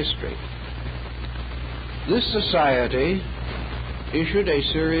mysteries of history. This society issued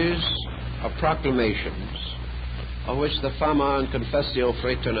a series of proclamations, of which the Fama and Confessio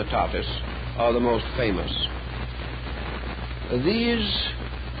Fraternitatis are the most famous. These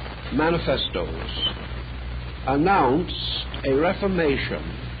manifestos announced a reformation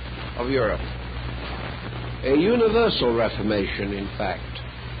of Europe, a universal reformation, in fact,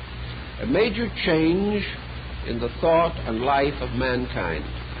 a major change in the thought and life of mankind.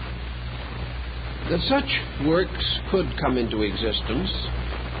 That such works could come into existence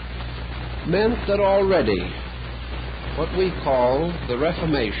meant that already what we call the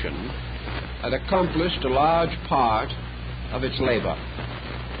Reformation had accomplished a large part of its labor.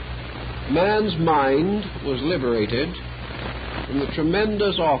 Man's mind was liberated from the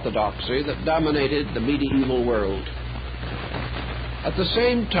tremendous orthodoxy that dominated the medieval world. At the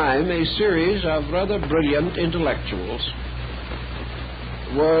same time, a series of rather brilliant intellectuals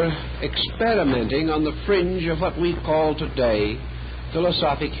were experimenting on the fringe of what we call today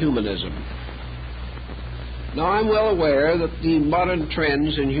philosophic humanism. Now, I'm well aware that the modern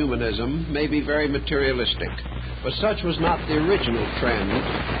trends in humanism may be very materialistic, but such was not the original trend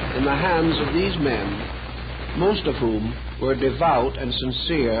in the hands of these men, most of whom were devout and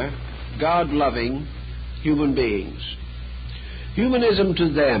sincere, God-loving human beings. Humanism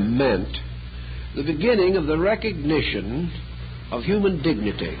to them meant the beginning of the recognition of human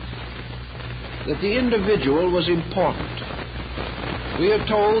dignity, that the individual was important. We are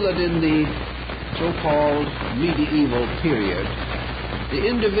told that in the so-called medieval period, the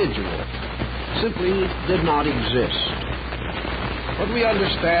individual simply did not exist. What we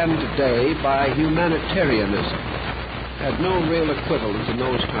understand today by humanitarianism had no real equivalent in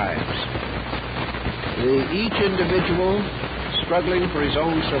those times. Each individual, struggling for his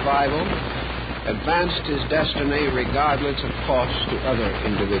own survival, advanced his destiny regardless of cost to other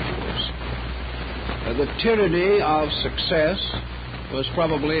individuals. The tyranny of success was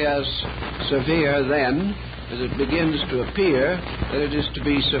probably as severe then as it begins to appear that it is to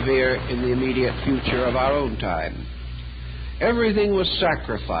be severe in the immediate future of our own time. Everything was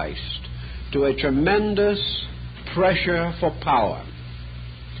sacrificed to a tremendous pressure for power.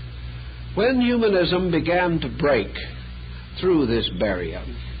 When humanism began to break through this barrier,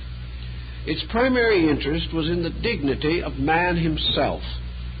 its primary interest was in the dignity of man himself.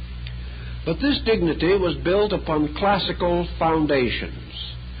 But this dignity was built upon classical foundations.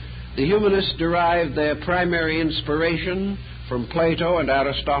 The humanists derived their primary inspiration from Plato and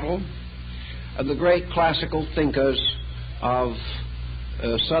Aristotle and the great classical thinkers of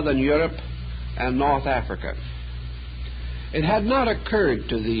Southern Europe and North Africa. It had not occurred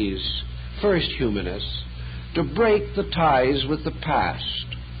to these first humanists to break the ties with the past.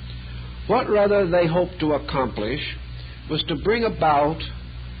 What rather they hoped to accomplish was to bring about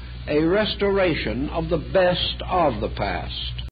a restoration of the best of the past.